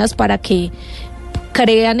personas para que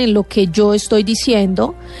crean en lo que yo estoy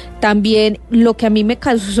diciendo. También lo que a mí me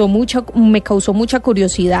causó mucha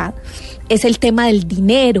curiosidad es el tema del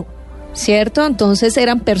dinero, ¿cierto? Entonces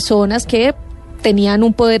eran personas que tenían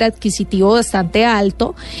un poder adquisitivo bastante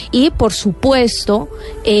alto y, por supuesto,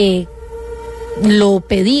 lo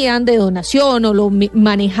pedían de donación o lo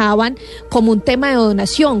manejaban como un tema de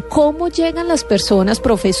donación. ¿Cómo llegan las personas,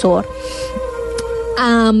 profesor,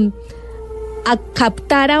 a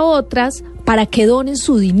captar a otras para que donen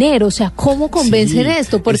su dinero? O sea, ¿cómo convencen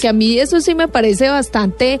esto? Porque a mí eso sí me parece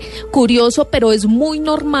bastante curioso, pero es muy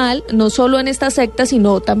normal, no solo en esta secta,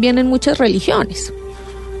 sino también en muchas religiones.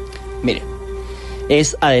 Mire,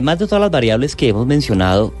 es, además de todas las variables que hemos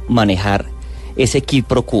mencionado, manejar ese quid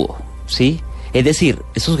pro quo, ¿sí? Es decir,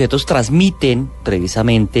 estos sujetos transmiten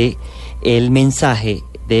precisamente el mensaje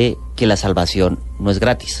de que la salvación no es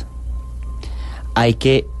gratis. Hay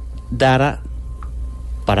que dar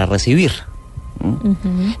para recibir.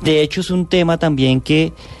 De hecho, es un tema también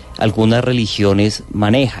que algunas religiones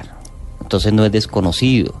manejan, entonces no es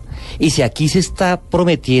desconocido. Y si aquí se está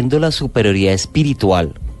prometiendo la superioridad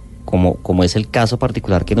espiritual, como es el caso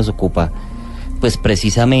particular que nos ocupa, pues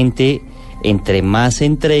precisamente entre más se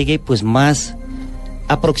entregue, pues más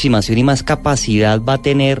aproximación y más capacidad va a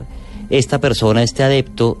tener esta persona, este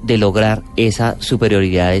adepto, de lograr esa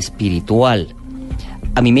superioridad espiritual.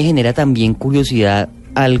 A mí me genera también curiosidad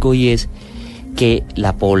algo, y es que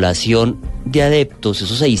la población de adeptos,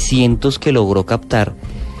 esos 600 que logró captar,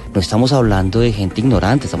 no estamos hablando de gente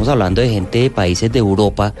ignorante, estamos hablando de gente de países de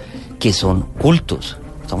Europa que son cultos.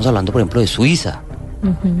 Estamos hablando, por ejemplo, de Suiza,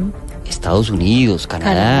 Estados Unidos,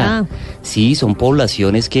 Canadá. Sí, son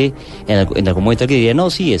poblaciones que en algún momento que dirían, no,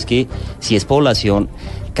 sí, es que si es población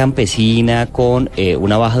campesina con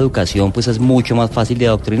una baja educación, pues es mucho más fácil de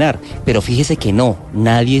adoctrinar. Pero fíjese que no,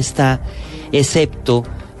 nadie está excepto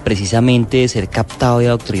precisamente de ser captado y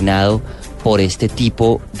adoctrinado por este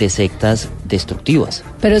tipo de sectas destructivas.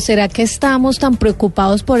 Pero ¿será que estamos tan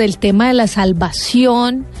preocupados por el tema de la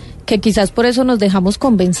salvación que quizás por eso nos dejamos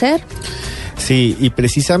convencer? Sí, y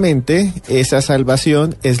precisamente esa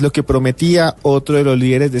salvación es lo que prometía otro de los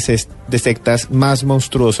líderes de sectas más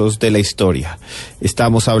monstruosos de la historia.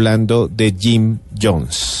 Estamos hablando de Jim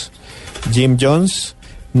Jones. Jim Jones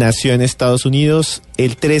nació en Estados Unidos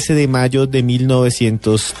el 13 de mayo de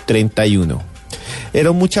 1931.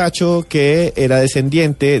 Era un muchacho que era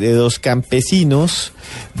descendiente de 2 campesinos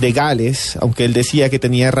de Gales, aunque él decía que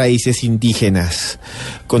tenía raíces indígenas.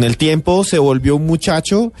 Con el tiempo se volvió un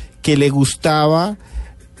muchacho que le gustaba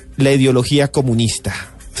la ideología comunista.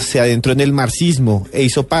 Se adentró en el marxismo e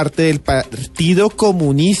hizo parte del Partido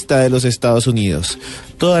Comunista de los Estados Unidos.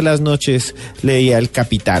 Todas las noches leía El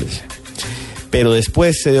Capital. Pero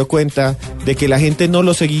después se dio cuenta de que la gente no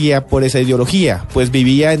lo seguía por esa ideología, pues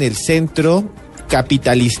vivía en el centro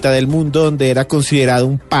capitalista del mundo, donde era considerado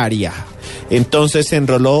un paria. Entonces se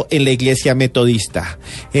enroló en la iglesia metodista,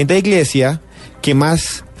 en la iglesia que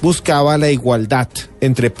más buscaba la igualdad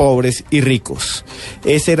entre pobres y ricos.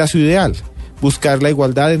 Ese era su ideal, buscar la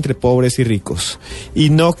igualdad entre pobres y ricos. Y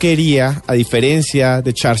no quería, a diferencia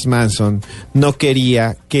de Charles Manson, no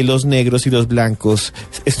quería que los negros y los blancos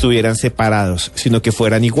estuvieran separados, sino que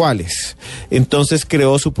fueran iguales. Entonces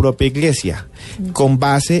creó su propia iglesia, con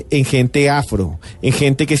base en gente afro, en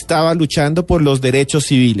gente que estaba luchando por los derechos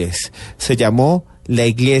civiles. Se llamó la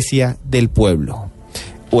Iglesia del Pueblo,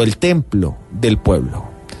 o el Templo del Pueblo.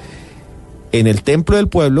 En el Templo del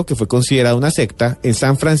Pueblo, que fue considerada una secta, en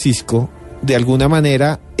San Francisco, de alguna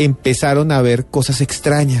manera empezaron a ver cosas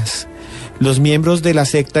extrañas. Los miembros de la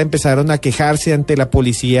secta empezaron a quejarse ante la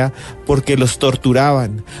policía porque los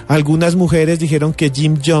torturaban. Algunas mujeres dijeron que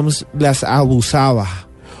Jim Jones las abusaba.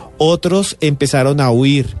 Otros empezaron a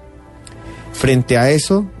huir. Frente a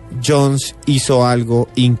eso, Jones hizo algo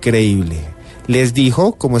increíble. Les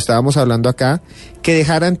dijo, como estábamos hablando acá, que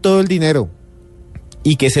dejaran todo el dinero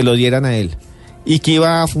y que se lo dieran a él, y que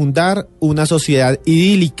iba a fundar una sociedad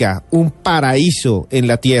idílica, un paraíso en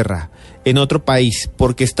la tierra, en otro país,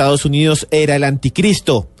 porque Estados Unidos era el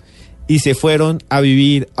anticristo, y se fueron a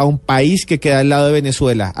vivir a un país que queda al lado de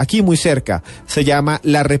Venezuela, aquí muy cerca. Se llama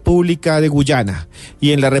la República de Guyana,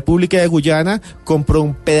 y en la República de Guyana compró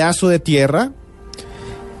un pedazo de tierra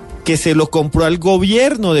que se lo compró al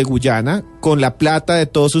gobierno de Guyana con la plata de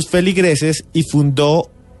todos sus feligreses, y fundó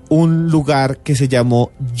un lugar que se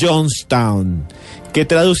llamó Jonestown, que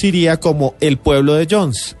traduciría como el pueblo de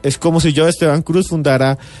Jones. Es como si yo, Esteban Cruz,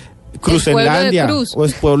 fundara Cruzenlandia, o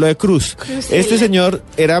el pueblo de Cruz. Este señor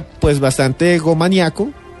era pues bastante egomaniaco.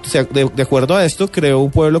 O sea, de acuerdo a esto, creó un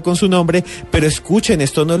pueblo con su nombre, pero escuchen,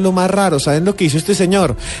 esto no es lo más raro. ¿Saben lo que hizo este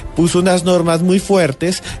señor? Puso unas normas muy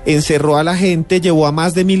fuertes, encerró a la gente, llevó a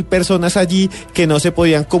más de 1,000 personas allí que no se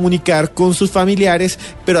podían comunicar con sus familiares,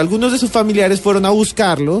 pero algunos de sus familiares fueron a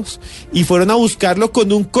buscarlos, y fueron a buscarlo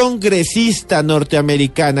con un congresista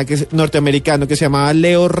norteamericano que se llamaba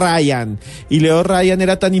Leo Ryan, y Leo Ryan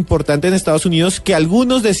era tan importante en Estados Unidos que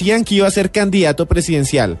algunos decían que iba a ser candidato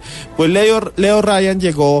presidencial. Pues Leo Ryan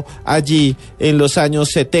llegó allí en los años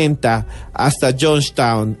 70 hasta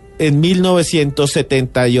Jonestown en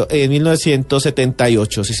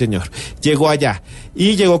 1978, sí señor. Llegó allá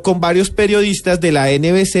y llegó con varios periodistas de la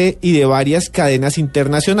NBC y de varias cadenas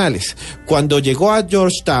internacionales. Cuando llegó a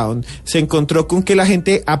Georgetown se encontró con que la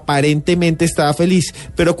gente aparentemente estaba feliz,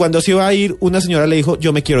 pero cuando se iba a ir, una señora le dijo: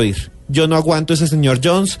 yo me quiero ir. Yo no aguanto ese señor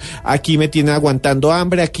Jones, aquí me tienen aguantando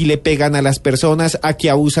hambre, aquí le pegan a las personas, aquí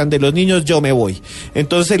abusan de los niños, yo me voy.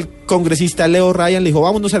 Entonces el congresista Leo Ryan le dijo: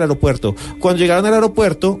 vámonos al aeropuerto. Cuando llegaron al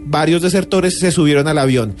aeropuerto, varios desertores se subieron al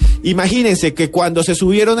avión. Imagínense que cuando se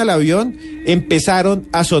subieron al avión empezaron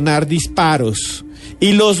a sonar disparos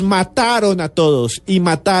y los mataron a todos y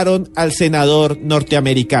mataron al senador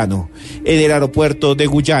norteamericano en el aeropuerto de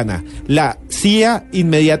Guyana. La CIA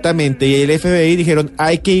inmediatamente y el FBI dijeron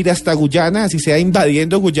hay que ir hasta Guyana, así sea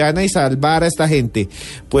invadiendo Guyana y salvar a esta gente.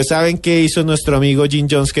 Pues ¿saben qué hizo nuestro amigo Jim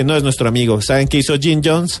Jones? Que no es nuestro amigo. ¿Saben qué hizo Jim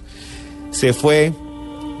Jones? Se fue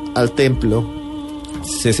al templo,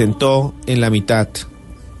 se sentó en la mitad,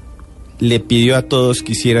 le pidió a todos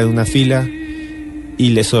que hicieran una fila y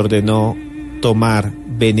les ordenó tomar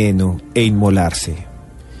veneno e inmolarse.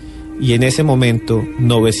 Y en ese momento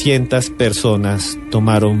 900 personas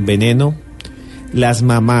tomaron veneno, las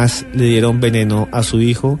mamás le dieron veneno a su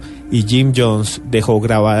hijo y Jim Jones dejó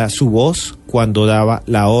grabada su voz cuando daba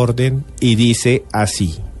la orden y dice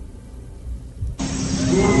así.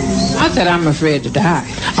 Not that I'm afraid to die.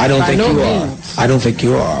 I don't think you are. I don't think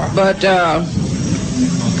you are. But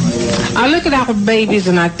I look at our babies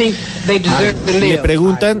and I think they deserve to live. Le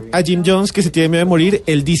preguntan a Jim Jones que si tiene miedo de morir,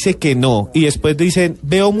 él dice que no. Y después dicen,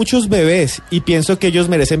 veo muchos bebés y pienso que ellos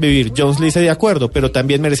merecen vivir. Jones le dice de acuerdo, pero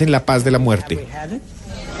también merecen la paz de la muerte.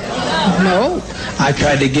 No. I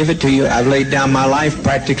tried to give it to you. I've laid down my life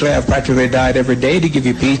practically. I've practically died every day to give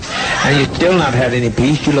you peace. And you still not had any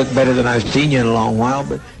peace. You look better than I've seen you in a long while.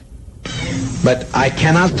 But I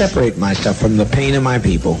cannot separate myself from the pain of my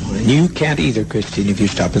people. And you can't either, Christine, if you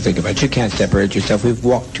stop to think about it. You can't separate yourself. We've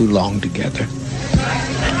walked too long together.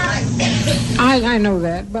 I know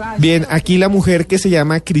that, but Bien, aquí la mujer que se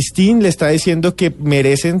llama Christine le está diciendo que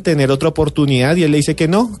merecen tener otra oportunidad y él le dice que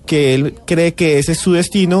no, que él cree que ese es su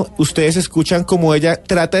destino. Ustedes escuchan como ella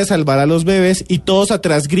trata de salvar a los bebés y todos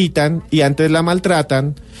atrás gritan y antes la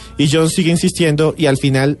maltratan y John sigue insistiendo y al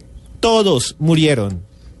final todos murieron.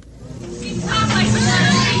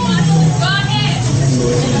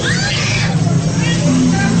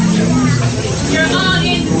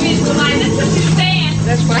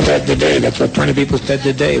 Said today. That's what 20 people said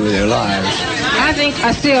today with their lives. I think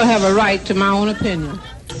I still have a right to my own opinion.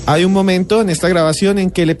 Hay un momento en esta grabación en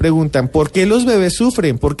que le preguntan ¿por qué los bebés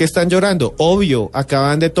sufren? ¿Por qué están llorando? Obvio,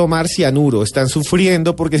 acaban de tomar cianuro, están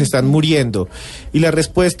sufriendo porque se están muriendo. Y la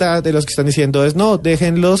respuesta de los que están diciendo es no,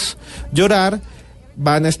 déjenlos llorar,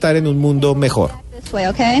 van a estar en un mundo mejor. This way,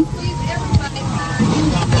 okay?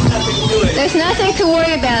 There's nothing to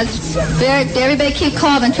worry about. Everybody keep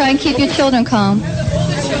calm and try and keep your children calm.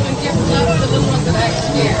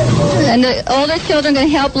 And the older children can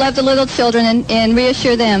help love the little children and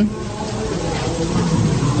reassure them.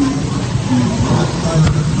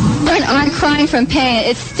 They aren't crying from pain.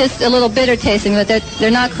 It's just a little bitter tasting, but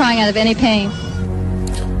they're not crying out of any pain.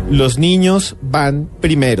 Los niños van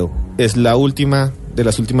primero. Es la última de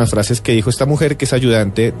las últimas frases que dijo esta mujer que es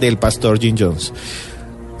ayudante del pastor Jim Jones.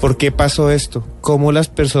 ¿Por qué pasó esto? ¿Cómo las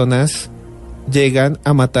personas llegan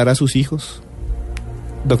a matar a sus hijos?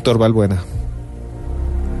 Doctor Valbuena.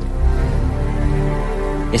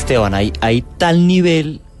 Esteban, hay tal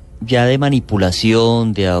nivel ya de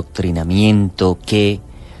manipulación, de adoctrinamiento, que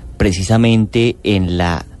precisamente en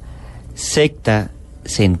la secta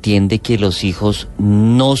se entiende que los hijos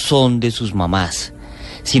no son de sus mamás,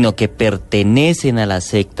 sino que pertenecen a la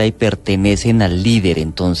secta y pertenecen al líder.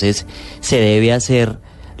 Entonces se debe hacer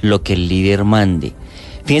lo que el líder mande.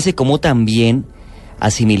 Fíjense cómo también, a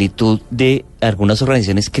similitud de algunas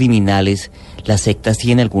organizaciones criminales, las sectas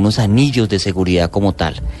tienen algunos anillos de seguridad como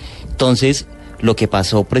tal. Entonces, lo que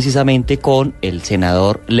pasó precisamente con el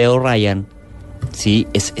senador Leo Ryan, sí,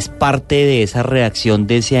 es parte de esa reacción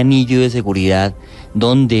de ese anillo de seguridad,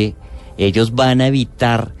 donde ellos van a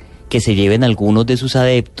evitar que se lleven algunos de sus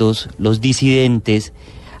adeptos, los disidentes,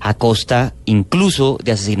 a costa incluso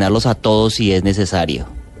de asesinarlos a todos si es necesario.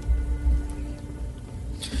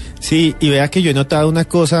 Sí, y vea que yo he notado una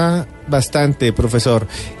cosa bastante, profesor,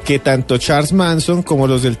 que tanto Charles Manson como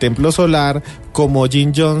los del Templo Solar, como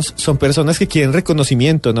Jim Jones, son personas que quieren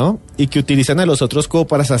reconocimiento, ¿no? Y que utilizan a los otros como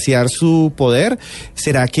para saciar su poder.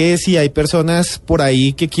 ¿Será que si hay personas por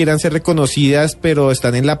ahí que quieran ser reconocidas, pero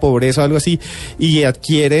están en la pobreza o algo así, y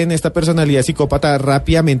adquieren esta personalidad psicópata,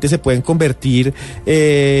 rápidamente se pueden convertir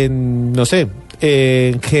en, no sé,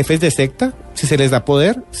 en jefes de secta? Si se les da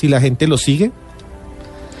poder, si la gente los sigue.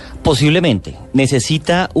 Posiblemente.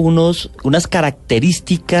 Necesita unas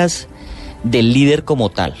características del líder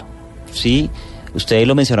como tal, ¿sí? Ustedes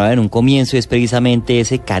lo mencionaban en un comienzo, es precisamente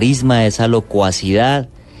ese carisma, esa locuacidad,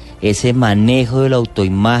 ese manejo de la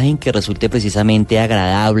autoimagen que resulte precisamente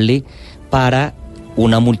agradable para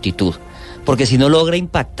una multitud. Porque si no logra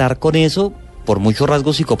impactar con eso, por muchos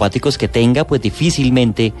rasgos psicopáticos que tenga, pues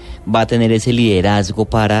difícilmente va a tener ese liderazgo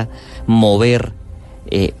para mover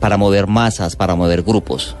para mover masas, para mover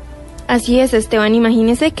grupos. Así es, Esteban.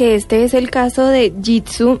 Imagínese que este es el caso de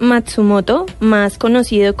Jitsu Matsumoto, más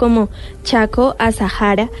conocido como Chako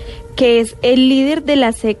Asahara, que es el líder de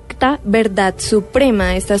la secta Verdad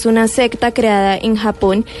Suprema. Esta es una secta creada en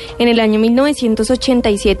Japón en el año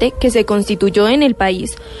 1987 que se constituyó en el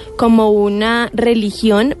país como una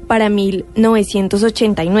religión para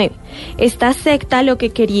 1989. Esta secta lo que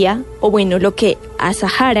quería, o bueno, lo que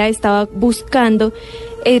Asahara estaba buscando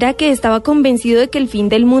era que estaba convencido de que el fin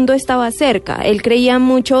del mundo estaba cerca. Él creía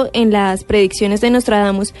mucho en las predicciones de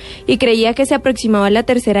Nostradamus y creía que se aproximaba la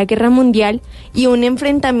Tercera Guerra Mundial y un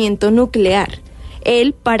enfrentamiento nuclear.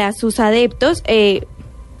 Él, para sus adeptos,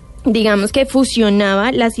 digamos que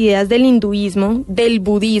fusionaba las ideas del hinduismo, del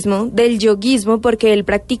budismo, del yoguismo, porque él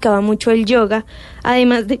practicaba mucho el yoga,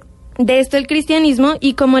 además de esto el cristianismo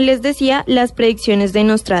y, como les decía, las predicciones de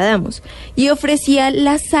Nostradamus, y ofrecía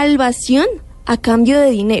la salvación a cambio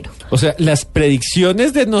de dinero. O sea, las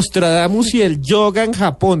predicciones de Nostradamus y el yoga en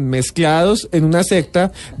Japón mezclados en una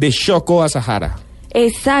secta de Chako Asahara.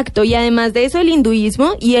 Exacto, y además de eso el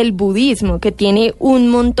hinduismo y el budismo, que tiene un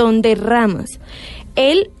montón de ramas.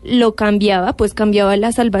 Él lo cambiaba, pues cambiaba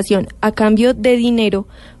la salvación a cambio de dinero,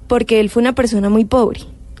 porque él fue una persona muy pobre.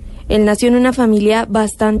 Él nació en una familia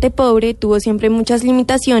bastante pobre, tuvo siempre muchas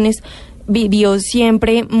limitaciones, vivió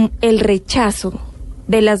siempre el rechazo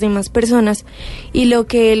de las demás personas, y lo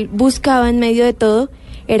que él buscaba en medio de todo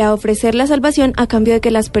era ofrecer la salvación a cambio de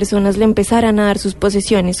que las personas le empezaran a dar sus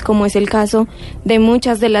posesiones, como es el caso de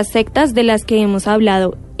muchas de las sectas de las que hemos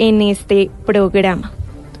hablado en este programa.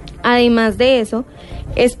 Además de eso,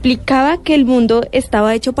 explicaba que el mundo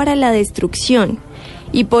estaba hecho para la destrucción,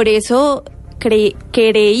 y por eso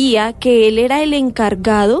creía que él era el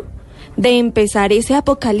encargado de empezar ese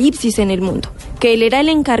apocalipsis en el mundo, que él era el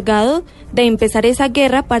encargado de empezar esa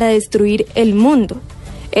guerra para destruir el mundo.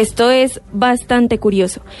 Esto es bastante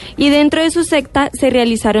curioso. Y dentro de su secta se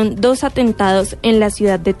realizaron 2 atentados en la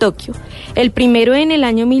ciudad de Tokio. El primero en el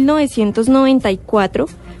año 1994,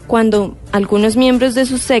 cuando algunos miembros de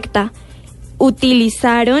su secta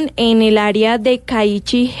utilizaron en el área de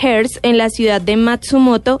Kaiichi Hertz, en la ciudad de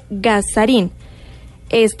Matsumoto, gas sarín.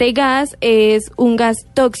 Este gas es un gas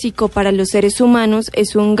tóxico para los seres humanos,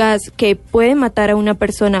 es un gas que puede matar a una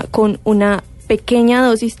persona con una pequeña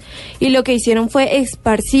dosis, y lo que hicieron fue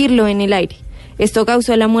esparcirlo en el aire. Esto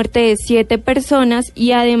causó la muerte de 7 personas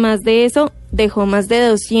y además de eso dejó más de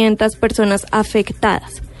 200 personas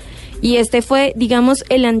afectadas. Y este fue, digamos,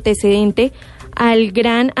 el antecedente al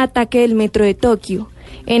gran ataque del metro de Tokio,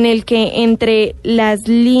 en el que entre las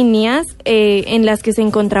líneas en las que se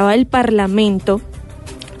encontraba el Parlamento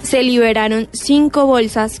se liberaron 5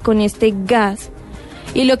 bolsas con este gas,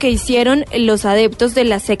 y lo que hicieron los adeptos de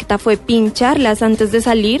la secta fue pincharlas antes de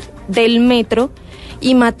salir del metro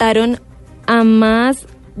y mataron a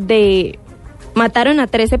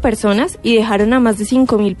 13 personas y dejaron a más de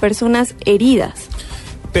 5.000 personas heridas.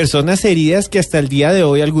 Personas heridas que hasta el día de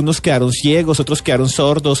hoy algunos quedaron ciegos, otros quedaron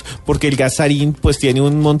sordos, porque el gas sarín pues tiene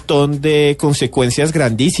un montón de consecuencias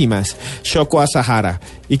grandísimas. Chako Asahara.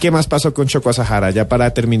 ¿Y qué más pasó con Chako Asahara, ya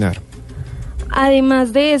para terminar?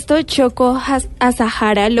 Además de esto, Chako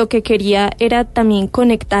Asahara lo que quería era también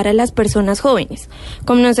conectar a las personas jóvenes.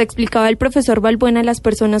 Como nos explicaba el profesor Valbuena, las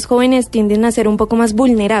personas jóvenes tienden a ser un poco más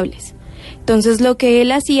vulnerables. Entonces lo que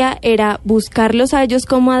él hacía era buscarlos a ellos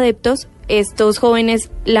como adeptos. Estos jóvenes,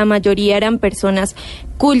 la mayoría eran personas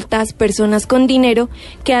cultas, personas con dinero,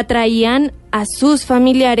 que atraían a sus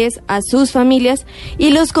familiares, a sus familias,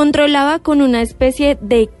 y los controlaba con una especie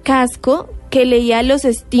de casco que leía los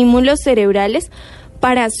estímulos cerebrales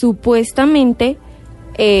para supuestamente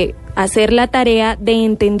hacer la tarea de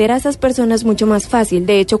entender a esas personas mucho más fácil.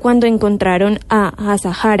 De hecho, cuando encontraron a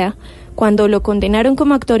Asahara, cuando lo condenaron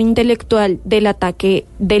como actor intelectual del ataque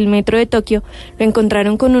del metro de Tokio, lo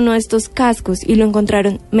encontraron con uno de estos cascos y lo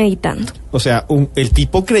encontraron meditando. O sea, el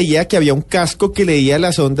tipo creía que había un casco que leía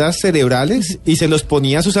las ondas cerebrales y se los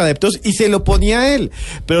ponía a sus adeptos y se lo ponía a él.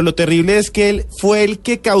 Pero lo terrible es que él fue el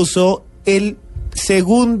que causó el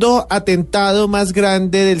segundo atentado más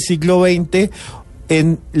grande del siglo XX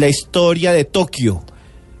en la historia de Tokio,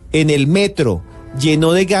 en el metro.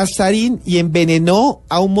 Llenó de gas sarín y envenenó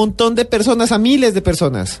a un montón de personas, a miles de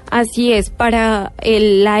personas. Así es, para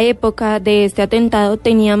la época de este atentado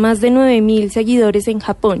tenía más de 9.000 seguidores en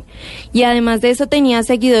Japón, y además de eso tenía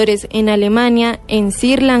seguidores en Alemania, en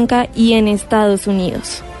Sri Lanka y en Estados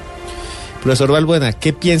Unidos. Profesor Valbuena,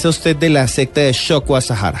 ¿qué piensa usted de la secta de Chako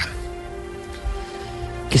Asahara?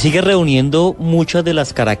 Que sigue reuniendo muchas de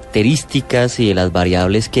las características y de las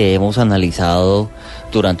variables que hemos analizado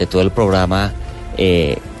durante todo el programa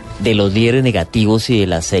de los líderes negativos y de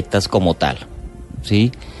las sectas como tal,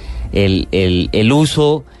 ¿sí? El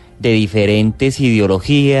uso de diferentes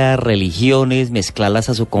ideologías, religiones, mezclarlas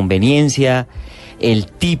a su conveniencia, el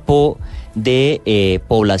tipo de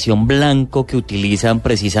población blanco que utilizan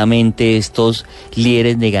precisamente estos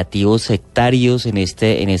líderes negativos sectarios, en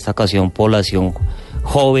esta ocasión población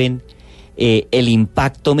joven, el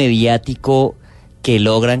impacto mediático que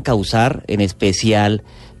logran causar, en especial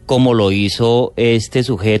como lo hizo este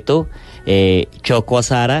sujeto, Choco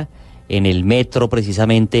Asara, en el metro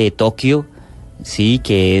precisamente de Tokio, sí,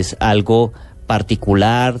 que es algo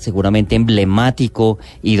particular, seguramente emblemático,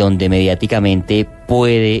 y donde mediáticamente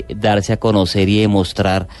puede darse a conocer y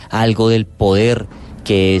demostrar algo del poder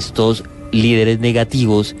que estos líderes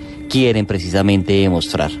negativos quieren precisamente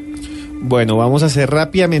demostrar. Bueno, vamos a hacer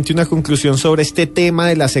rápidamente una conclusión sobre este tema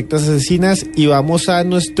de las sectas asesinas y vamos a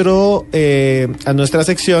nuestra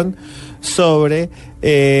sección sobre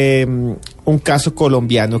un caso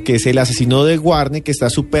colombiano que es el asesino de Guarne, que está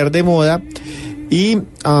súper de moda. Y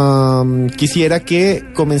quisiera que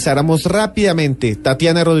comenzáramos rápidamente.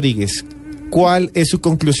 Tatiana Rodríguez, ¿cuál es su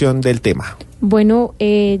conclusión del tema? Bueno,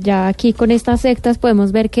 ya aquí con estas sectas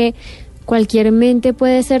podemos ver que cualquier mente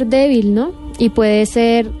puede ser débil, ¿no? Y puede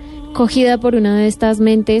ser cogida por una de estas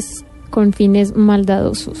mentes con fines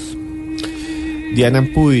maldadosos. Diana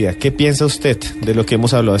Ampudia, ¿qué piensa usted de lo que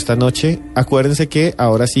hemos hablado esta noche? Acuérdense que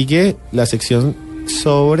ahora sigue la sección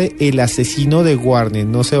sobre el asesino de Guarne.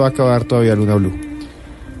 No se va a acabar todavía Luna BLU.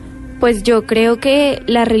 Pues yo creo que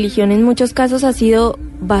la religión en muchos casos ha sido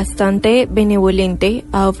bastante benevolente,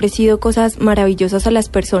 ha ofrecido cosas maravillosas a las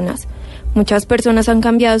personas. Muchas personas han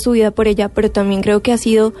cambiado su vida por ella, pero también creo que ha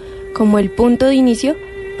sido como el punto de inicio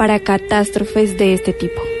para catástrofes de este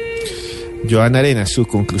tipo. Joana Arenas, su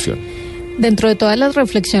conclusión. Dentro de todas las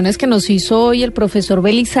reflexiones que nos hizo hoy el profesor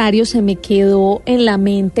Belisario, se me quedó en la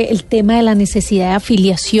mente el tema de la necesidad de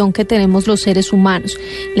afiliación que tenemos los seres humanos.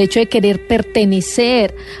 El hecho de querer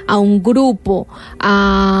pertenecer a un grupo,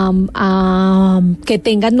 que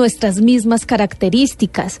tengan nuestras mismas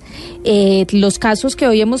características. Los casos que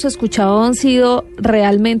hoy hemos escuchado han sido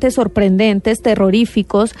realmente sorprendentes,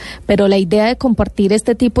 terroríficos, pero la idea de compartir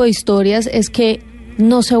este tipo de historias es que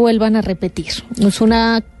no se vuelvan a repetir. No es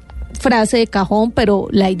una frase de cajón, pero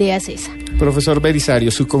la idea es esa. Profesor Belisario,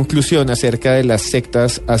 su conclusión acerca de las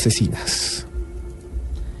sectas asesinas.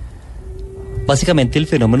 Básicamente el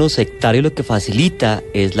fenómeno sectario lo que facilita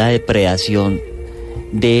es la depredación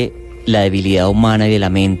de la debilidad humana y de la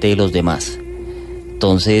mente de los demás.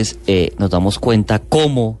 Entonces nos damos cuenta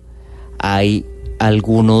cómo hay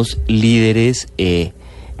algunos líderes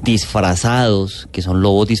disfrazados, que son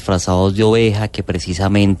lobos disfrazados de oveja, que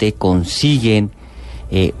precisamente consiguen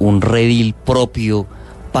un redil propio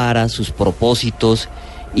para sus propósitos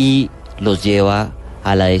y los lleva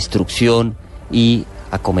a la destrucción y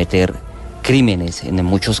a cometer crímenes, en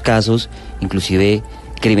muchos casos, inclusive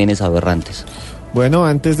crímenes aberrantes. Bueno,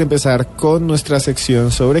 antes de empezar con nuestra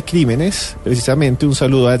sección sobre crímenes, precisamente un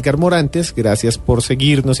saludo a Edgar Morantes, gracias por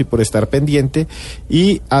seguirnos y por estar pendiente,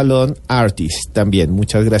 y a Lon Artist también,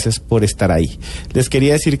 muchas gracias por estar ahí. Les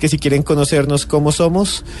quería decir que si quieren conocernos cómo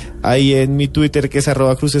somos, ahí en mi Twitter, que es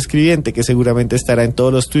 @cruzescribiente, que seguramente estará en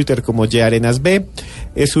todos los Twitter como yarenasb,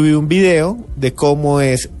 he subido un video de cómo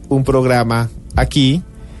es un programa aquí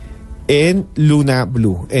en Luna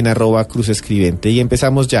BLU, en @cruzescribiente, y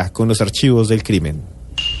empezamos ya con los archivos del crimen.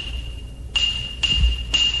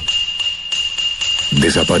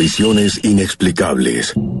 Desapariciones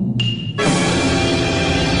inexplicables.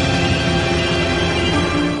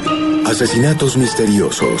 Asesinatos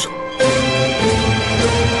misteriosos.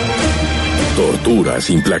 Torturas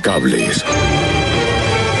implacables.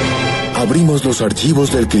 Abrimos los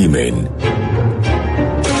archivos del crimen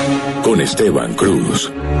con Esteban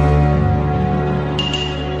Cruz.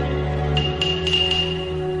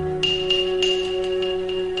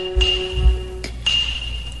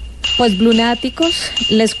 Pues blunáticos,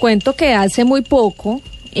 les cuento que hace muy poco,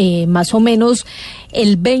 más o menos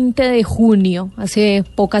el 20 de junio, hace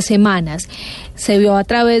pocas semanas, se vio a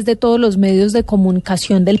través de todos los medios de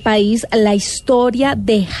comunicación del país la historia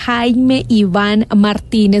de Jaime Iván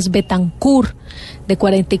Martínez Betancourt, de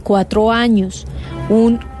 44 años,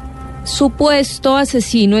 un supuesto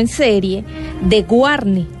asesino en serie de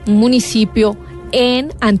Guarne, un municipio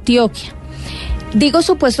en Antioquia. Digo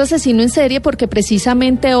supuesto asesino en serie porque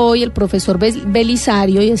precisamente hoy el profesor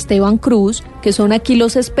Belisario y Esteban Cruz, que son aquí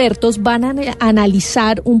los expertos, van a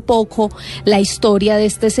analizar un poco la historia de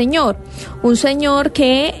este señor. Un señor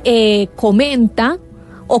que comenta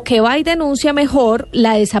o que va y denuncia mejor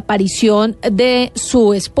la desaparición de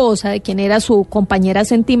su esposa, de quien era su compañera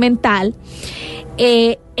sentimental,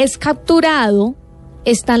 es capturado,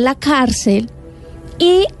 está en la cárcel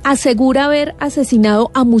y asegura haber asesinado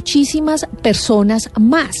a muchísimas personas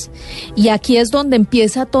más. Y aquí es donde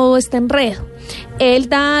empieza todo este enredo. Él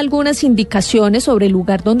da algunas indicaciones sobre el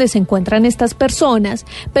lugar donde se encuentran estas personas,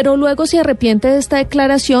 pero luego se arrepiente de esta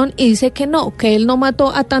declaración y dice que no, que él no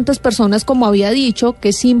mató a tantas personas como había dicho,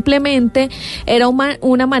 que simplemente era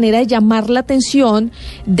una manera de llamar la atención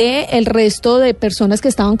del resto de personas que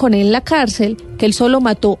estaban con él en la cárcel, que él solo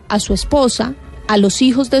mató a su esposa, a los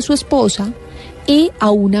hijos de su esposa y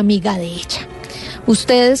a una amiga de ella.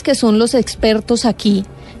 Ustedes que son los expertos aquí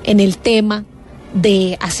en el tema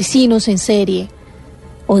de asesinos en serie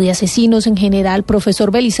o de asesinos en general,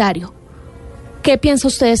 profesor Belisario, ¿qué piensa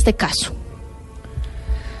usted de este caso?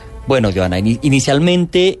 Bueno, Joana,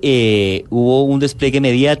 inicialmente hubo un despliegue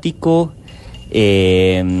mediático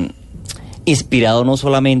inspirado no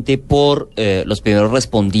solamente por los primeros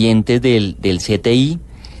respondientes del CTI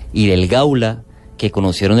y del Gaula, que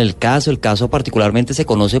conocieron el caso particularmente se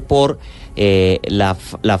conoce por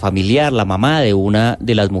la familiar, la mamá de una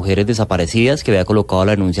de las mujeres desaparecidas que había colocado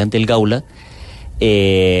la denuncia ante el Gaula.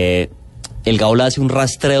 El Gaula hace un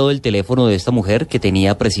rastreo del teléfono de esta mujer que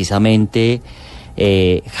tenía precisamente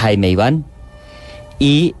Jaime Iván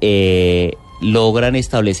y logran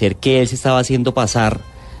establecer que él se estaba haciendo pasar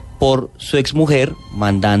por su exmujer,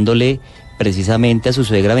 mandándole precisamente a su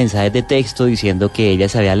suegra mensajes de texto diciendo que ella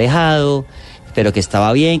se había alejado, pero que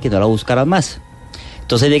estaba bien, que no la buscaran más.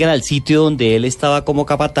 Entonces llegan al sitio donde él estaba como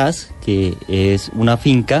capataz, que es una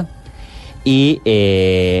finca, y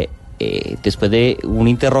después de un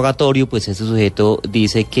interrogatorio, pues este sujeto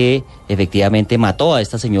dice que efectivamente mató a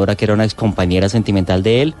esta señora que era una excompañera sentimental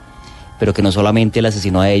de él, pero que no solamente la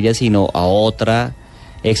asesinó a ella, sino a otra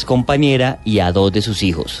excompañera y a 2 de sus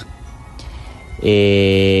hijos.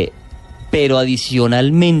 Pero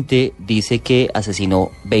adicionalmente dice que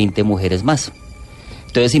asesinó 20 mujeres más.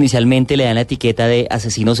 Entonces inicialmente le dan la etiqueta de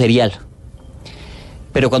asesino serial.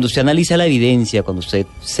 Pero cuando usted analiza la evidencia, cuando usted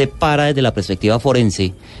se para desde la perspectiva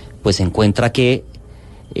forense, pues se encuentra que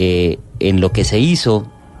en lo que se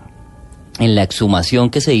hizo, en la exhumación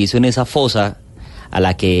que se hizo en esa fosa a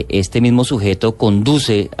la que este mismo sujeto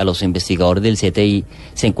conduce a los investigadores del CTI,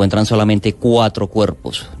 se encuentran solamente 4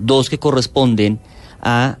 cuerpos, 2 que corresponden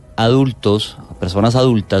a adultos, a personas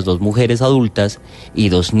adultas, 2 mujeres adultas y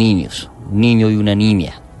 2 niños, un niño y una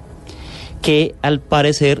niña, que al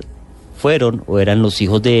parecer fueron o eran los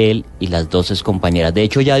hijos de él y las 2 excompañeras. De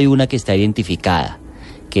hecho ya hay una que está identificada,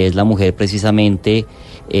 que es la mujer precisamente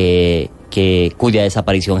cuya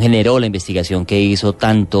desaparición generó la investigación que hizo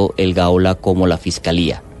tanto el Gaula como la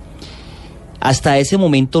Fiscalía. Hasta ese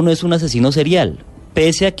momento no es un asesino serial,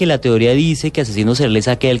 pese a que la teoría dice que asesino serial es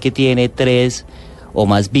aquel que tiene 3 o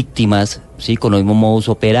más víctimas, ¿sí?, con el mismo modus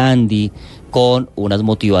operandi, con unas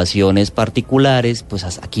motivaciones particulares. Pues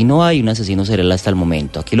aquí no hay un asesino serial hasta el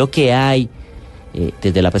momento. Aquí lo que hay,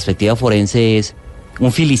 desde la perspectiva forense, es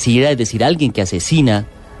un filicida, es decir, alguien que asesina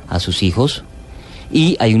a sus hijos,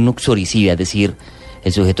 y hay un uxoricida, es decir,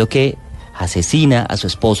 el sujeto que asesina a su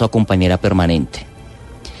esposa o compañera permanente.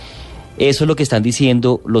 Eso es lo que están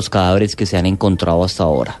diciendo los cadáveres que se han encontrado hasta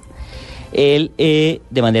ahora. Él,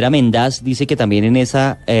 de manera mendaz, dice que también en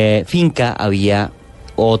esa finca había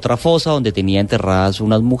otra fosa donde tenía enterradas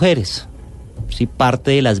unas mujeres. Sí,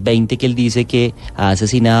 parte de las 20 que él dice que ha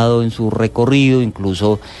asesinado en su recorrido,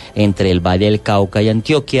 incluso entre el Valle del Cauca y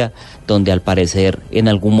Antioquia, donde al parecer en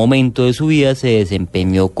algún momento de su vida se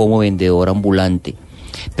desempeñó como vendedor ambulante.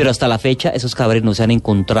 Pero hasta la fecha esos cadáveres no se han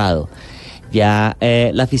encontrado. Ya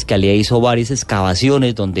la Fiscalía hizo varias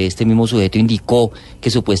excavaciones donde este mismo sujeto indicó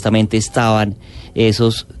que supuestamente estaban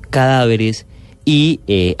esos cadáveres y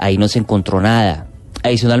ahí no se encontró nada.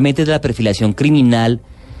 Adicionalmente, de la perfilación criminal,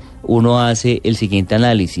 uno hace el siguiente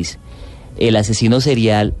análisis. El asesino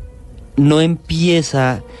serial no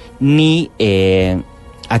empieza ni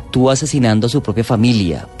actúa asesinando a su propia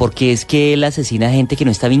familia, porque es que él asesina a gente que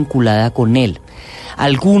no está vinculada con él.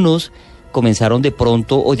 Algunos comenzaron de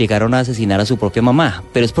pronto o llegaron a asesinar a su propia mamá,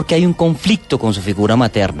 pero es porque hay un conflicto con su figura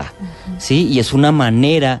materna, ¿sí? Y es una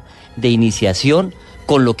manera de iniciación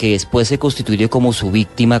con lo que después se constituye como su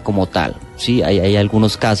víctima como tal, ¿sí? Hay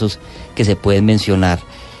algunos casos que se pueden mencionar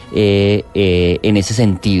en ese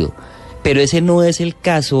sentido, pero ese no es el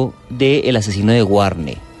caso del asesino de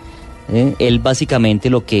Guarne. Él básicamente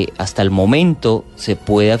lo que hasta el momento se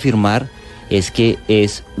puede afirmar es que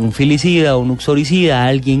es un filicida, un uxoricida,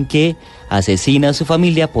 alguien que asesina a su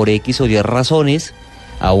familia por X o Y razones,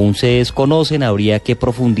 aún se desconocen, habría que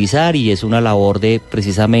profundizar y es una labor de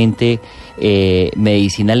precisamente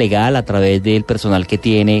medicina legal a través del personal que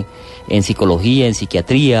tiene en psicología, en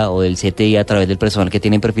psiquiatría o del CTI a través del personal que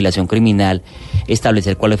tiene en perfilación criminal,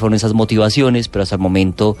 establecer cuáles fueron esas motivaciones, pero hasta el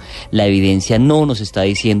momento la evidencia no nos está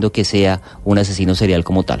diciendo que sea un asesino serial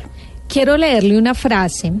como tal. Quiero leerle una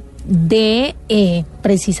frase de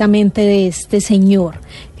precisamente de este señor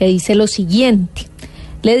que dice lo siguiente: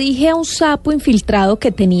 le dije a un sapo infiltrado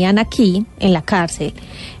que tenían aquí en la cárcel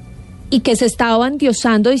y que se estaba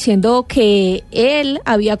endiosando diciendo que él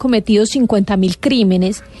había cometido 50,000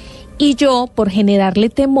 crímenes y yo, por generarle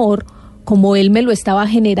temor, como él me lo estaba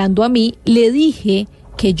generando a mí, le dije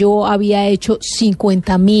que yo había hecho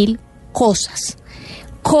 50,000 cosas.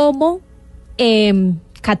 ¿Cómo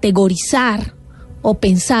categorizar o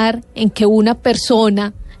pensar en que una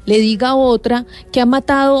persona le diga a otra que ha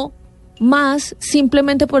matado más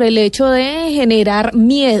simplemente por el hecho de generar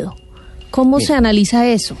miedo? ¿Cómo se analiza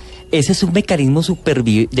eso? Ese es un mecanismo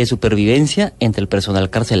de supervivencia entre el personal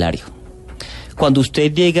carcelario. Cuando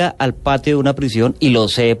usted llega al patio de una prisión, y lo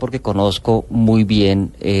sé porque conozco muy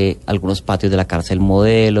bien algunos patios de la cárcel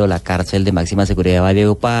Modelo, la cárcel de máxima seguridad de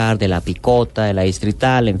Valledupar, de la Picota, de la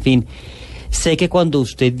Distrital, en fin, sé que cuando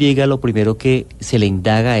usted llega lo primero que se le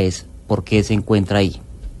indaga es por qué se encuentra ahí.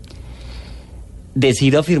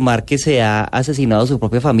 Decir o afirmar que se ha asesinado a su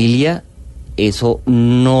propia familia, eso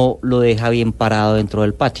no lo deja bien parado dentro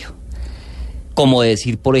del patio. Como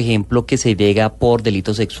decir, por ejemplo, que se llega por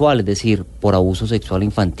delito sexual, es decir, por abuso sexual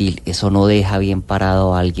infantil, eso no deja bien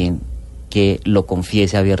parado a alguien que lo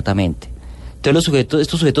confiese abiertamente. Entonces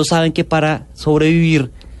estos sujetos saben que para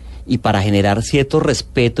sobrevivir y para generar cierto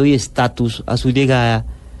respeto y estatus a su llegada,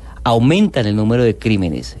 aumentan el número de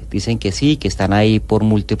crímenes. Dicen que sí, que están ahí por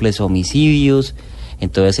múltiples homicidios.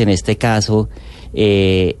 Entonces, en este caso,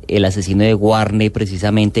 el asesino de Guarne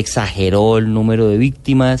precisamente exageró el número de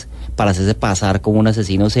víctimas para hacerse pasar como un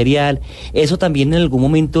asesino serial. Eso también en algún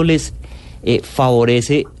momento les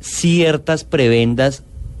favorece ciertas prebendas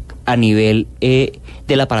a nivel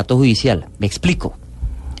del aparato judicial. Me explico.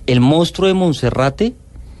 El monstruo de Monserrate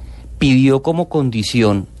pidió como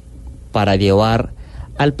condición para llevar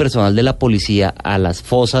al personal de la policía a las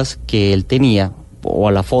fosas que él tenía, o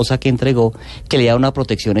a la fosa que entregó, que le diera una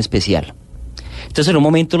protección especial. Entonces, en un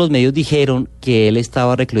momento los medios dijeron que él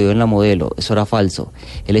estaba recluido en la Modelo. Eso era falso.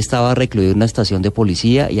 Él estaba recluido en una estación de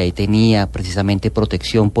policía y ahí tenía precisamente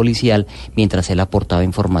protección policial mientras él aportaba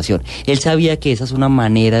información. Él sabía que esa es una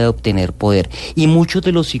manera de obtener poder y muchos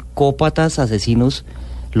de los psicópatas asesinos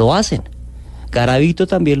lo hacen. Garavito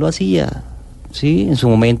también lo hacía, ¿sí? En su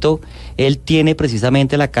momento él tiene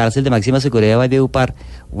precisamente la cárcel de máxima seguridad de Valledupar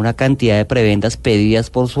una cantidad de prebendas pedidas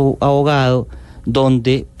por su abogado,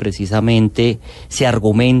 donde precisamente se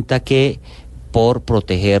argumenta que por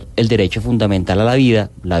proteger el derecho fundamental a la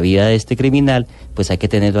vida de este criminal, pues hay que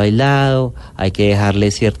tenerlo aislado, hay que dejarle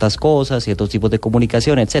ciertas cosas, ciertos tipos de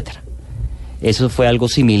comunicación, etcétera. Eso fue algo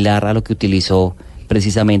similar a lo que utilizó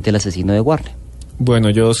precisamente el asesino de Guarne.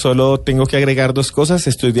 Bueno, yo solo tengo que agregar dos cosas.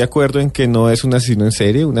 Estoy de acuerdo en que no es un asesino en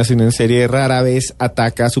serie. Un asesino en serie rara vez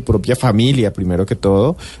ataca a su propia familia, primero que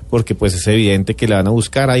todo, porque pues es evidente que la van a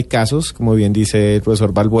buscar. Hay casos, como bien dice el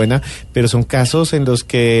profesor Valbuena, pero son casos en los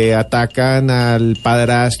que atacan al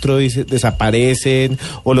padrastro y desaparecen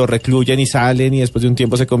o lo recluyen y salen y después de un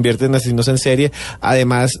tiempo se convierten en asesinos en serie.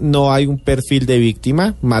 Además, no hay un perfil de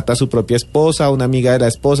víctima. Mata a su propia esposa, a una amiga de la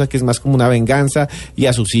esposa, que es más como una venganza, y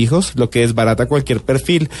a sus hijos, lo que desbarata cualquier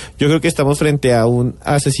perfil. Yo creo que estamos frente a un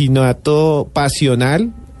asesinato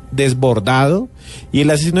pasional, desbordado, y el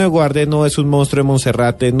asesino de Guardia no es un monstruo de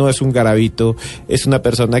Monserrate, no es un Garavito, es una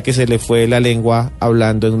persona que se le fue la lengua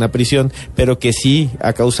hablando en una prisión, pero que sí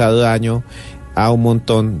ha causado daño a un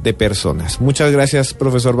montón de personas. Muchas gracias,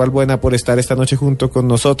 profesor Valbuena, por estar esta noche junto con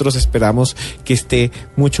nosotros. Esperamos que esté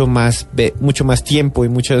mucho más tiempo y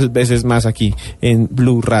muchas veces más aquí en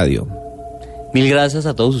Blue Radio. Mil gracias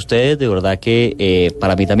a todos ustedes, de verdad que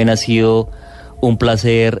para mí también ha sido un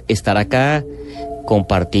placer estar acá,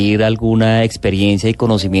 compartir alguna experiencia y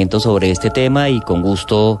conocimiento sobre este tema y con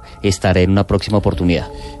gusto estaré en una próxima oportunidad.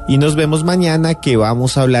 Y nos vemos mañana, que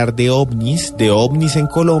vamos a hablar de ovnis en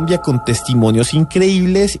Colombia, con testimonios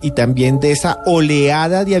increíbles y también de esa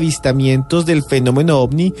oleada de avistamientos del fenómeno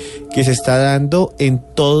ovni que se está dando en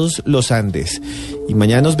todos los Andes. Y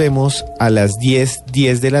mañana nos vemos a las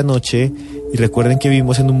 10:10 de la noche. Y recuerden que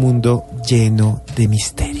vivimos en un mundo lleno de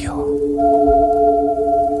misterio.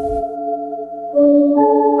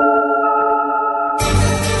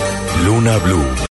 Luna BLU.